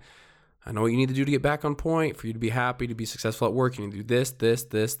 hey man, I know what you need to do to get back on point, for you to be happy, to be successful at work. You need to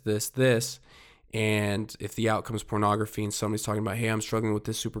do this. And if the outcome is pornography and somebody's talking about, hey, I'm struggling with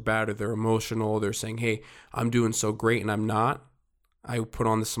this super bad, or they're emotional, they're saying, hey, I'm doing so great and I'm not, I put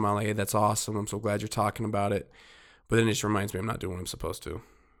on the smile like, hey, that's awesome. I'm so glad you're talking about it. But then it just reminds me I'm not doing what I'm supposed to.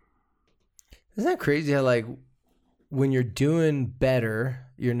 Isn't that crazy how, like, when you're doing better,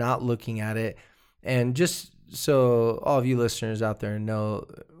 you're not looking at it? And just so all of you listeners out there know,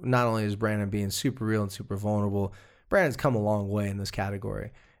 not only is Brandon being super real and super vulnerable, Brandon's come a long way in this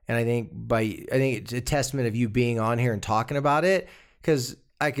category. And I think it's a testament of you being on here and talking about it, because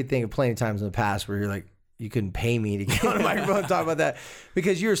I could think of plenty of times in the past where you're like, you couldn't pay me to get on the microphone and talk about that,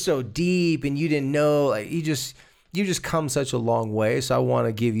 because you're so deep and you didn't know, like, you just come such a long way. So I want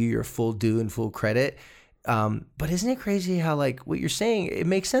to give you your full due and full credit. But isn't it crazy how, like, what you're saying, it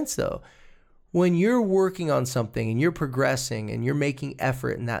makes sense though. When you're working on something and you're progressing and you're making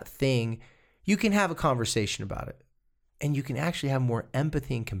effort in that thing, you can have a conversation about it and you can actually have more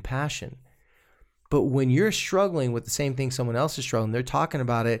empathy and compassion. But when you're struggling with the same thing someone else is struggling, they're talking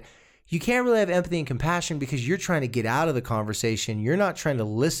about it, you can't really have empathy and compassion because you're trying to get out of the conversation. You're not trying to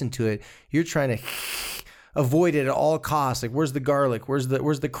listen to it. You're trying to avoid it at all costs. Like, where's the garlic? Where's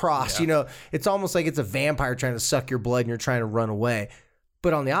the cross? Yeah. You know, it's almost like it's a vampire trying to suck your blood and you're trying to run away.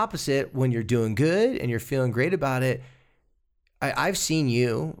 But on the opposite, when you're doing good and you're feeling great about it, I've seen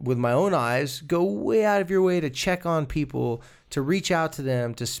you with my own eyes go way out of your way to check on people, to reach out to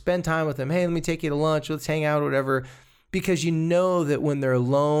them, to spend time with them. Hey, let me take you to lunch. Let's hang out, whatever. Because you know that when they're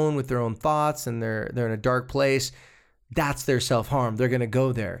alone with their own thoughts and they're in a dark place, that's their self-harm. They're going to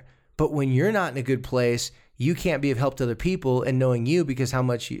go there. But when you're not in a good place, you can't be of help to other people. And knowing you, because how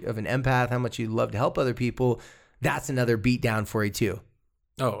much of an empath, how much you love to help other people, that's another beat down for you too.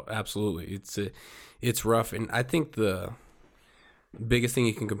 Oh, absolutely. It's rough. And I think the biggest thing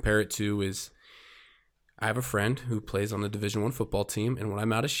you can compare it to is, I have a friend who plays on the Division I football team, and when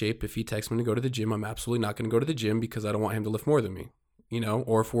I'm out of shape, if he texts me to go to the gym, I'm absolutely not going to go to the gym because I don't want him to lift more than me, you know?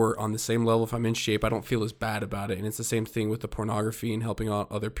 Or if we're on the same level, if I'm in shape, I don't feel as bad about it. And it's the same thing with the pornography and helping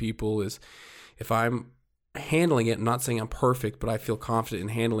out other people. Is if I'm handling it, I'm not saying I'm perfect, but I feel confident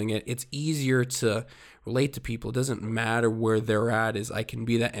in handling it, it's easier to relate to people. It doesn't matter where they're at. Is I can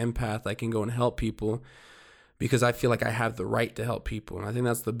be that empath. I can go and help people because I feel like I have the right to help people. And I think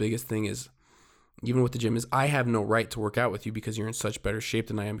that's the biggest thing is, even with the gym, is I have no right to work out with you because you're in such better shape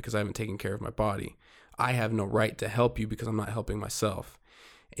than I am because I haven't taken care of my body. I have no right to help you because I'm not helping myself.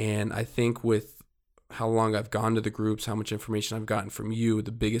 And I think with how long I've gone to the groups, how much information I've gotten from you,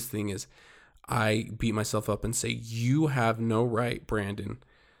 the biggest thing is I beat myself up and say, you have no right, Brandon,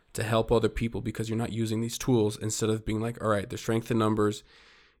 to help other people because you're not using these tools, instead of being like, all right, there's strength in numbers.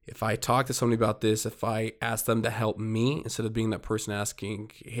 If I talk to somebody about this, if I ask them to help me, instead of being that person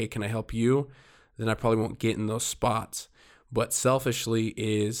asking, hey, can I help you? Then I probably won't get in those spots. But selfishly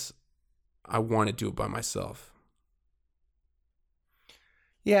is, I want to do it by myself.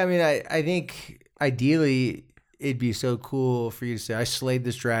 Yeah, I mean, I think ideally it'd be so cool for you to say, I slayed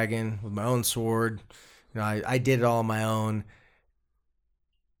this dragon with my own sword. You know, I did it all on my own.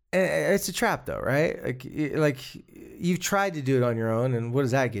 And it's a trap though, right? Like you've tried to do it on your own, and what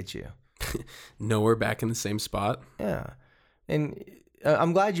does that get you? Nowhere, back in the same spot. Yeah. And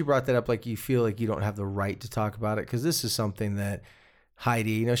I'm glad you brought that up. Like, you feel like you don't have the right to talk about it, because this is something that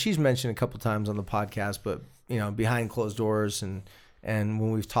Heidi, you know, she's mentioned a couple times on the podcast, but, you know, behind closed doors and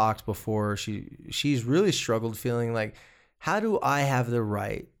when we've talked before, she's really struggled feeling like, how do I have the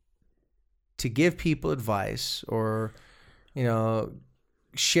right to give people advice or,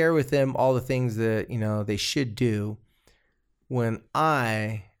 share with them all the things that, they should do when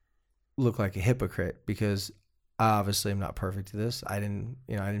I look like a hypocrite because I obviously am not perfect at this. I didn't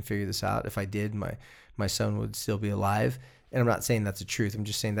figure this out. If I did, my son would still be alive. And I'm not saying that's the truth. I'm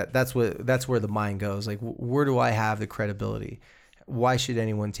just saying that's where the mind goes. Like, where do I have the credibility? Why should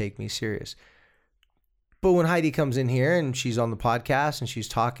anyone take me serious? But when Heidi comes in here and she's on the podcast and she's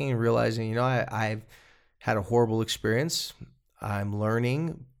talking and realizing, I've had a horrible experience. I'm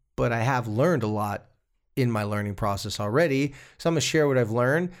learning, but I have learned a lot in my learning process already. So I'm going to share what I've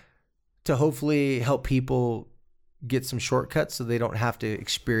learned to hopefully help people get some shortcuts so they don't have to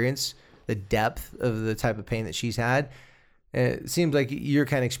experience the depth of the type of pain that she's had. And it seems like you're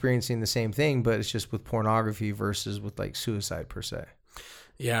kind of experiencing the same thing, but it's just with pornography versus with like suicide per se.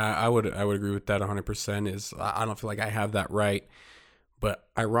 Yeah, I would agree with that 100%. I don't feel like I have that right. But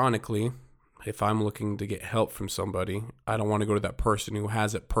ironically, if I'm looking to get help from somebody, I don't want to go to that person who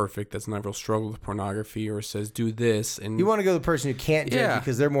has it perfect, that's never struggled with pornography or says, do this. And you want to go to the person who can't judge you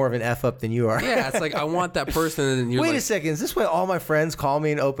because they're more of an F up than you are. Yeah, it's like, I want that person. And you're Wait a second. Is this why all my friends call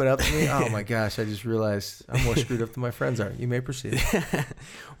me and open up to me? Oh my gosh, I just realized I'm more screwed up than my friends are. You may proceed.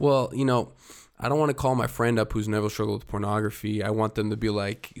 Well, I don't want to call my friend up who's never struggled with pornography. I want them to be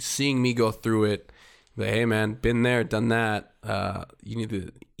like, seeing me go through it, like, hey man, been there, done that. You need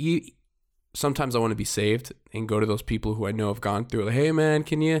to sometimes I want to be saved and go to those people who I know have gone through it. Like, hey man,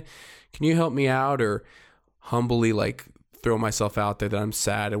 can you help me out? Or humbly like throw myself out there that I'm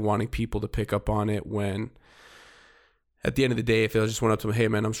sad and wanting people to pick up on it, when at the end of the day, if I just went up to them, hey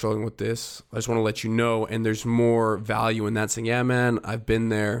man, I'm struggling with this, I just want to let you know. And there's more value in that, saying, yeah man, I've been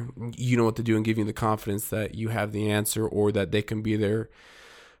there, you know what to do, and giving you the confidence that you have the answer, or that they can be there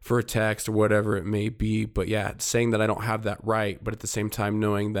for a text or whatever it may be. But yeah, saying that I don't have that right, but at the same time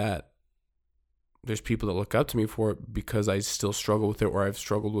knowing that there's people that look up to me for it because I still struggle with it, or I've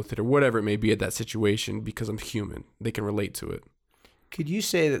struggled with it, or whatever it may be at that situation, because I'm human. They can relate to it. Could you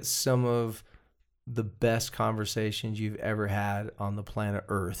say that some of the best conversations you've ever had on the planet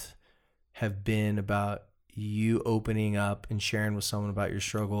Earth have been about you opening up and sharing with someone about your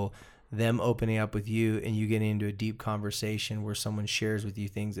struggle, them opening up with you, and you getting into a deep conversation where someone shares with you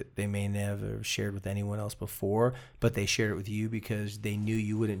things that they may never shared with anyone else before, but they shared it with you because they knew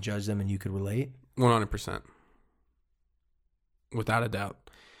you wouldn't judge them and you could relate? 100%. Without a doubt.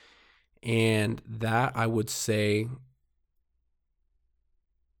 And that, I would say,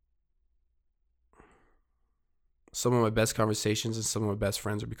 some of my best conversations and some of my best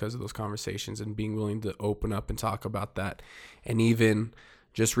friends are because of those conversations and being willing to open up and talk about that. And even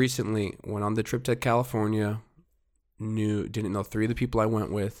just recently, went on the trip to California, didn't know 3 of the people I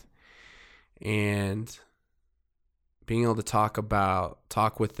went with, and being able to talk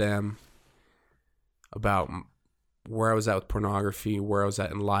with them about where I was at with pornography, where I was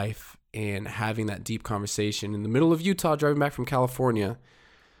at in life, and having that deep conversation in the middle of Utah, driving back from California.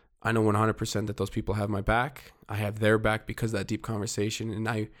 I know 100% that those people have my back. I have their back because of that deep conversation, and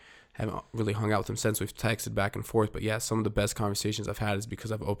I haven't really hung out with them since. We've texted back and forth, but yeah, some of the best conversations I've had is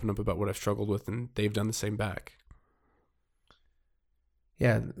because I've opened up about what I've struggled with, and they've done the same back.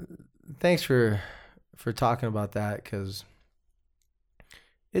 Yeah, thanks for talking about that, because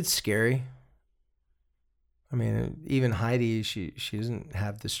it's scary. I mean, even Heidi, she doesn't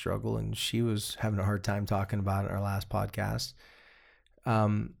have this struggle, and she was having a hard time talking about it in our last podcast.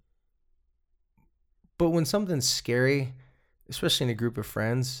 But when something's scary, especially in a group of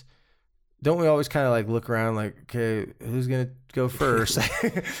friends, don't we always kind of like look around like, okay, who's going to go first?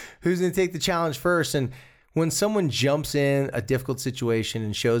 Who's going to take the challenge first? And when someone jumps in a difficult situation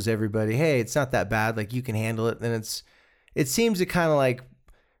and shows everybody, hey, it's not that bad, like you can handle it, then it seems to kind of like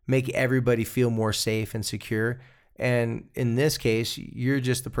make everybody feel more safe and secure. And in this case, you're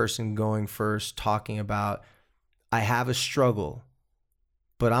just the person going first, talking about, I have a struggle,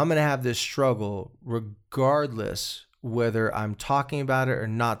 but I'm going to have this struggle regardless whether I'm talking about it or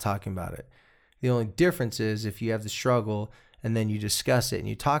not talking about it. The only difference is if you have the struggle and then you discuss it and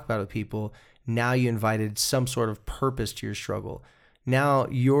you talk about it with people, now you invited some sort of purpose to your struggle. Now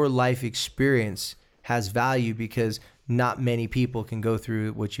your life experience has value because not many people can go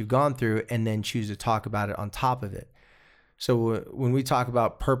through what you've gone through and then choose to talk about it on top of it. So when we talk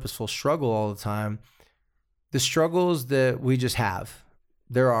about purposeful struggle all the time, the struggles that we just have,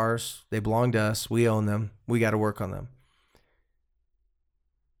 they're ours. They belong to us. We own them. We got to work on them.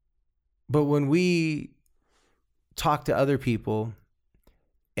 But when we talk to other people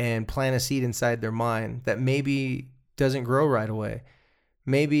and plant a seed inside their mind that maybe doesn't grow right away,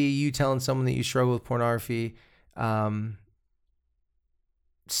 maybe you telling someone that you struggle with pornography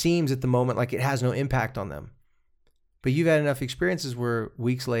seems at the moment like it has no impact on them. But you've had enough experiences where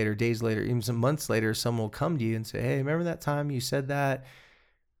weeks later, days later, even some months later, someone will come to you and say, hey, remember that time you said that?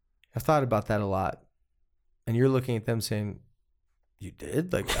 I've thought about that a lot. And you're looking at them saying, you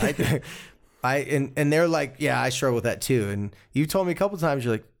did? Like, and they're like, yeah, I struggle with that too. And you told me a couple of times,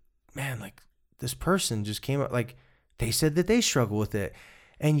 you're like, man, like this person just came up, like they said that they struggle with it.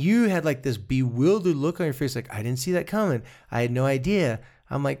 And you had like this bewildered look on your face, like, I didn't see that coming. I had no idea.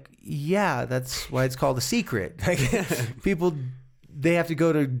 I'm like, yeah, that's why it's called a secret. Like, people, they have to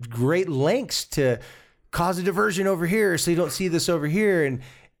go to great lengths to cause a diversion over here so you don't see this over here.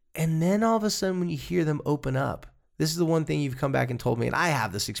 And then all of a sudden when you hear them open up, this is the one thing you've come back and told me, and I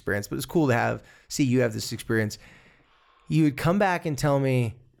have this experience, but it's cool to see you have this experience. You would come back and tell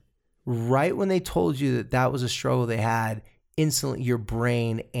me right when they told you that that was a struggle they had, instantly your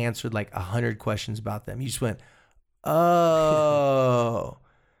brain answered like 100 questions about them. You just went, oh,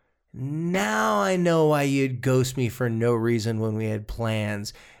 now I know why you'd ghost me for no reason when we had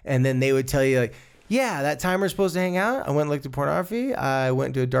plans. And then they would tell you like, yeah, that time we're supposed to hang out, I went and looked at pornography. I went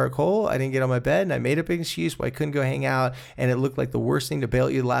into a dark hole. I didn't get on my bed and I made up an excuse why I couldn't go hang out. And it looked like the worst thing to bail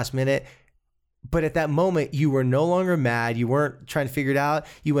at you the last minute. But at that moment, you were no longer mad. You weren't trying to figure it out.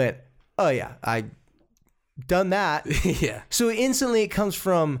 You went, oh yeah, I done that. Yeah. So instantly it comes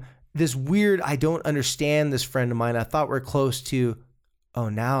from this weird, I don't understand this friend of mine I thought we're close to. Oh,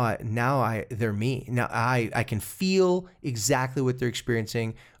 now they're me. Now I can feel exactly what they're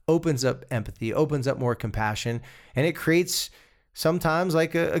experiencing. Opens up empathy, opens up more compassion, and it creates sometimes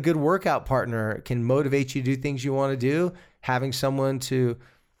like a good workout partner. It can motivate you to do things you want to do. Having someone to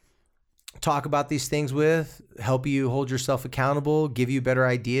talk about these things with, help you hold yourself accountable, give you better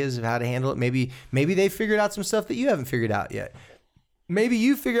ideas of how to handle it. Maybe they figured out some stuff that you haven't figured out yet. Maybe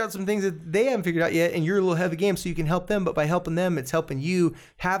you figured out some things that they haven't figured out yet, and you're a little ahead of the game, so you can help them. But by helping them, it's helping you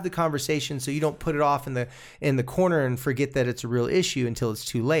have the conversation, so you don't put it off in the corner and forget that it's a real issue until it's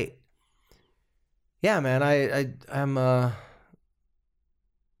too late. Yeah, man,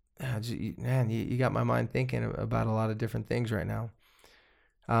 you got my mind thinking about a lot of different things right now.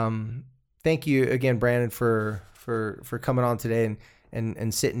 Thank you again, Brandon, for coming on today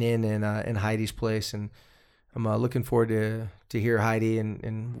and sitting in Heidi's place. And I'm looking forward to hear Heidi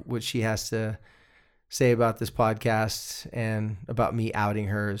and what she has to say about this podcast and about me outing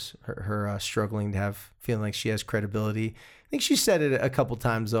her struggling to feeling like she has credibility. I think she said it a couple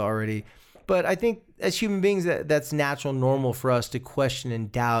times already, but I think as human beings that's natural, normal for us to question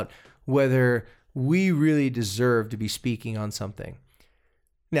and doubt whether we really deserve to be speaking on something.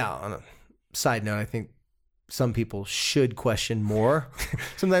 Now, on a side note, I think some people should question more.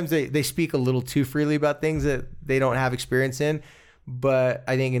 Sometimes they speak a little too freely about things that they don't have experience in. But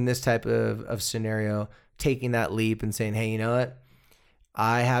I think in this type of scenario, taking that leap and saying, hey, you know what?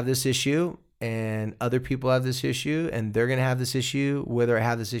 I have this issue and other people have this issue and they're going to have this issue, whether I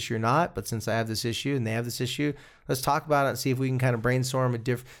have this issue or not. But since I have this issue and they have this issue, let's talk about it and see if we can kind of brainstorm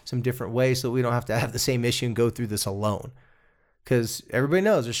some different ways so that we don't have to have the same issue and go through this alone. Because everybody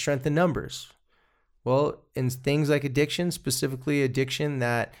knows there's strength in numbers. Well, in things like addiction, specifically addiction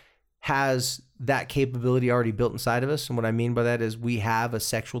that has that capability already built inside of us. And what I mean by that is we have a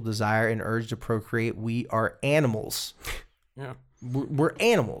sexual desire and urge to procreate. We are animals. Yeah. We're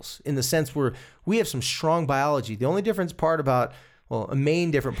animals in the sense we have some strong biology. The only a main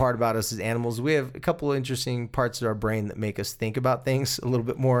different part about us as animals, we have a couple of interesting parts of our brain that make us think about things a little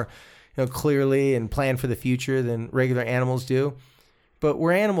bit more clearly and plan for the future than regular animals do. But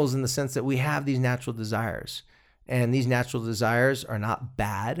we're animals in the sense that we have these natural desires. And these natural desires are not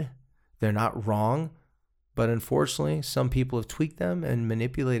bad. They're not wrong. But unfortunately, some people have tweaked them and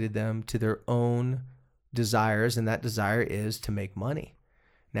manipulated them to their own desires. And that desire is to make money.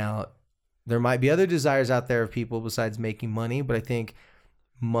 Now, there might be other desires out there of people besides making money. But I think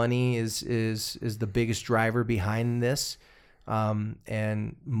money is the biggest driver behind this.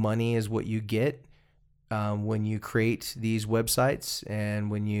 And money is what you get when you create these websites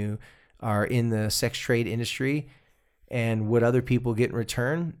and when you are in the sex trade industry. And what other people get in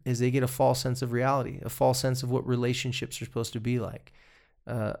return is they get a false sense of reality, a false sense of what relationships are supposed to be like,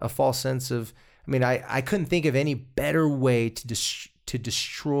 a false sense of, I couldn't think of any better way to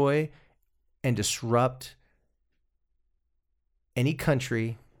destroy and disrupt any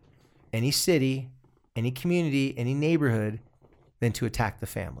country, any city, any community, any neighborhood than to attack the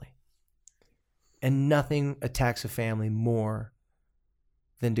family. And nothing attacks a family more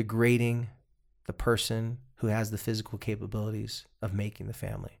than degrading the person who has the physical capabilities of making the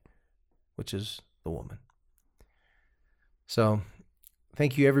family, which is the woman. So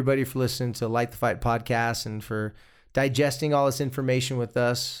thank you everybody for listening to Light the Fight podcast and for digesting all this information with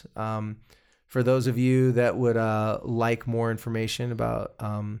us. For those of you that would like more information about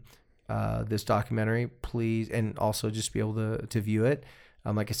this documentary, please, and also just be able to view it.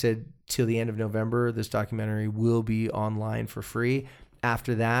 Like I said, till the end of November, this documentary will be online for free.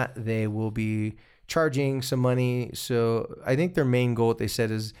 After that, they will be charging some money. So I think their main goal, what they said,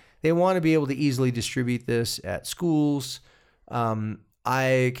 is they want to be able to easily distribute this at schools.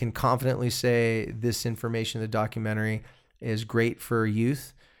 I can confidently say this information, the documentary, is great for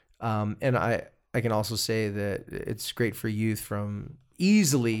youth. And I can also say that it's great for youth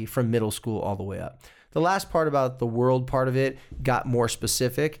easily from middle school all the way up. The last part about the world part of it got more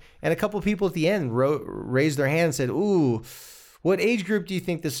specific, and a couple of people at the end raised their hand and said, "Ooh, what age group do you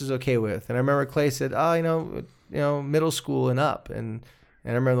think this is okay with?" And I remember Clay said, "Oh, you know, middle school and up." And I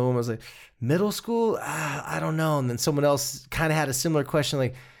remember the woman was like, "Middle school? I don't know." And then someone else kind of had a similar question,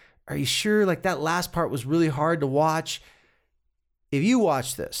 like, "Are you sure? Like that last part was really hard to watch." If you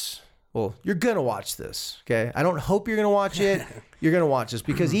watch this, well, you're going to watch this, okay? I don't hope you're going to watch it. You're going to watch this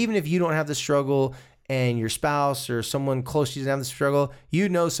because even if you don't have the struggle and your spouse or someone close to you doesn't have the struggle, you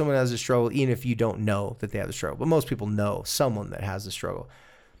know someone has a struggle even if you don't know that they have the struggle. But most people know someone that has the struggle.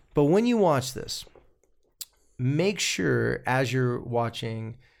 But when you watch this, make sure as you're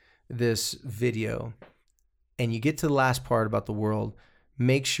watching this video and you get to the last part about the world,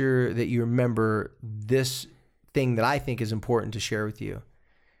 make sure that you remember this thing that I think is important to share with you.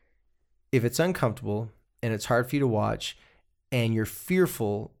 If it's uncomfortable and it's hard for you to watch and you're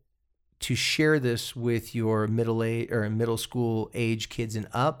fearful to share this with your middle school age kids and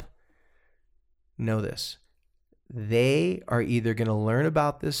up, know this. They are either going to learn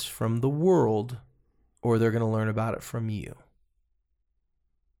about this from the world or they're going to learn about it from you.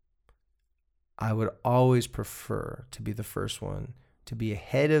 I would always prefer to be the first one, to be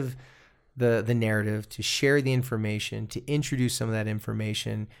ahead of the narrative, to share the information, to introduce some of that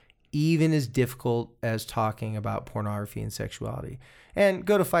information, even as difficult as talking about pornography and sexuality. And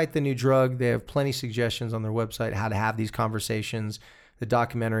go to Fight the New Drug. They have plenty of suggestions on their website how to have these conversations. The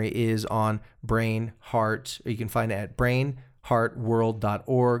documentary is on Brain Heart. You can find it at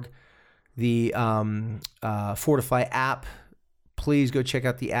brainheartworld.org. The Fortify app, please go check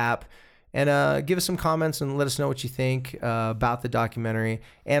out the app and give us some comments and let us know what you think about the documentary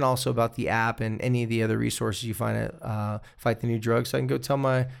and also about the app and any of the other resources you find at Fight the New Drug. So I can go tell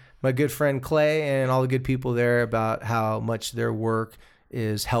my good friend Clay and all the good people there about how much their work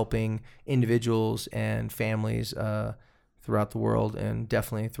is helping individuals and families throughout the world and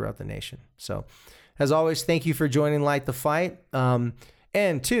definitely throughout the nation. So as always, thank you for joining Light the Fight.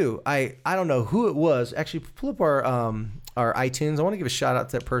 And two, I don't know who it was. Actually, pull up our iTunes. I want to give a shout out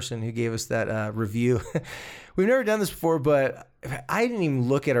to that person who gave us that review. We've never done this before, but I didn't even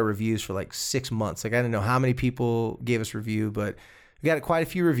look at our reviews for like 6 months. Like I didn't know how many people gave us review, but we got quite a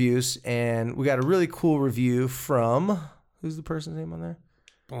few reviews, and we got a really cool review from, who's the person's name on there?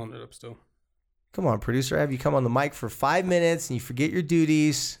 Pulling it up still. Come on, producer. I have you come on the mic for 5 minutes and you forget your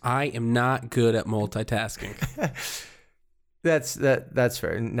duties. I am not good at multitasking. That's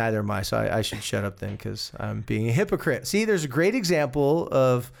fair. Neither am I, so I should shut up then because I'm being a hypocrite. See, there's a great example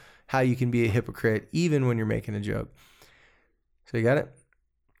of how you can be a hypocrite even when you're making a joke. So you got it?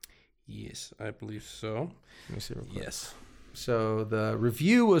 Yes, I believe so. Let me see real quick. Yes. So the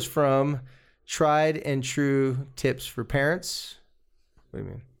review was from Tried and True Tips for Parents. What do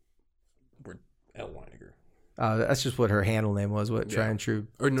you mean? We're L. Weiniger. That's just what her handle name was. What Tried and True?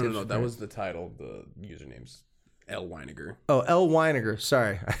 Or no, Tips no, for that Parents. was the title. The username's L. Weiniger. Oh, L. Weiniger.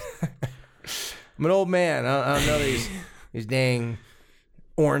 Sorry, I'm an old man. I don't know these dang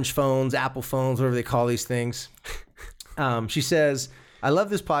orange phones, Apple phones, whatever they call these things. She says, "I love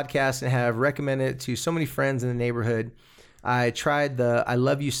this podcast and have recommended it to so many friends in the neighborhood. I tried the I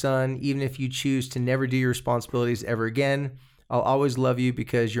love you, son, even if you choose to never do your responsibilities ever again. I'll always love you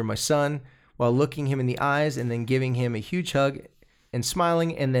because you're my son," while looking him in the eyes and then giving him a huge hug and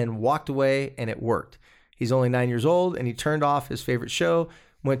smiling, and then walked away, and it worked. He's only 9 years old, and he turned off his favorite show,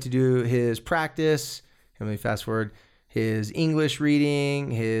 went to do his practice, and let me fast forward, his English reading,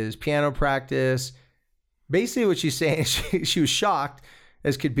 his piano practice. Basically what she's saying is she was shocked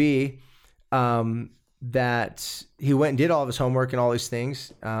as could be that he went and did all of his homework and all these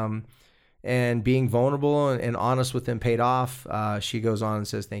things, and being vulnerable and honest with him paid off. She goes on and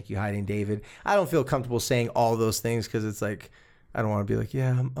says, "Thank you, Hiding David." I don't feel comfortable saying all those things because it's like, I don't want to be like,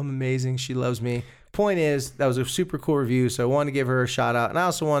 yeah, I'm amazing, she loves me. Point is, that was a super cool review, so I wanted to give her a shout out. And I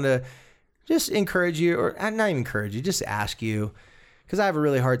also wanted to just encourage you, or not even encourage you, just ask you, because I have a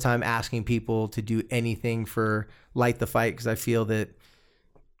really hard time asking people to do anything for Light the Fight, because I feel that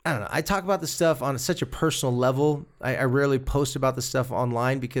I don't know. I talk about this stuff on such a personal level. I rarely post about this stuff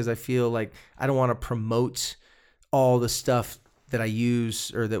online because I feel like I don't want to promote all the stuff that I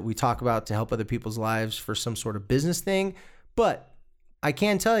use or that we talk about to help other people's lives for some sort of business thing. But I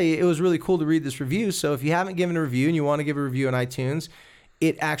can tell you it was really cool to read this review. So if you haven't given a review and you want to give a review on iTunes,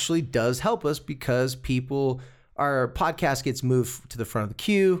 it actually does help us because our podcast gets moved to the front of the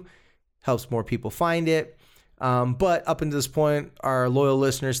queue, helps more people find it. But up until this point, our loyal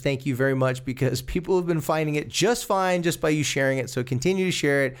listeners, thank you very much because people have been finding it just fine just by you sharing it. So continue to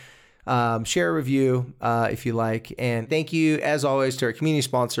share it. Share a review if you like. And thank you, as always, to our community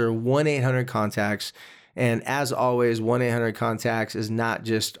sponsor, 1-800-CONTACTS. And as always, 1-800-CONTACTS is not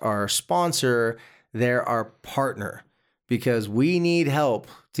just our sponsor, they're our partner because we need help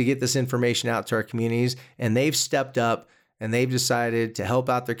to get this information out to our communities. And they've stepped up and they've decided to help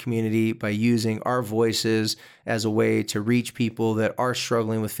out their community by using our voices as a way to reach people that are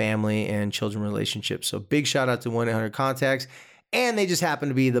struggling with family and children relationships. So big shout out to 1-800-CONTACTS. And they just happen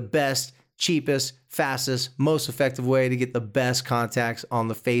to be the best, cheapest, fastest, most effective way to get the best contacts on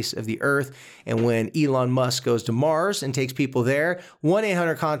the face of the earth. And when Elon Musk goes to Mars and takes people there,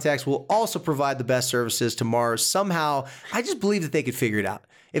 1-800-CONTACTS will also provide the best services to Mars. Somehow, I just believe that they could figure it out.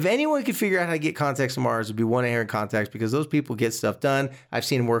 If anyone could figure out how to get contacts to Mars, it would be 1-800-CONTACTS because those people get stuff done. I've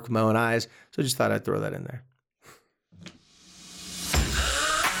seen them work with my own eyes. So just thought I'd throw that in there.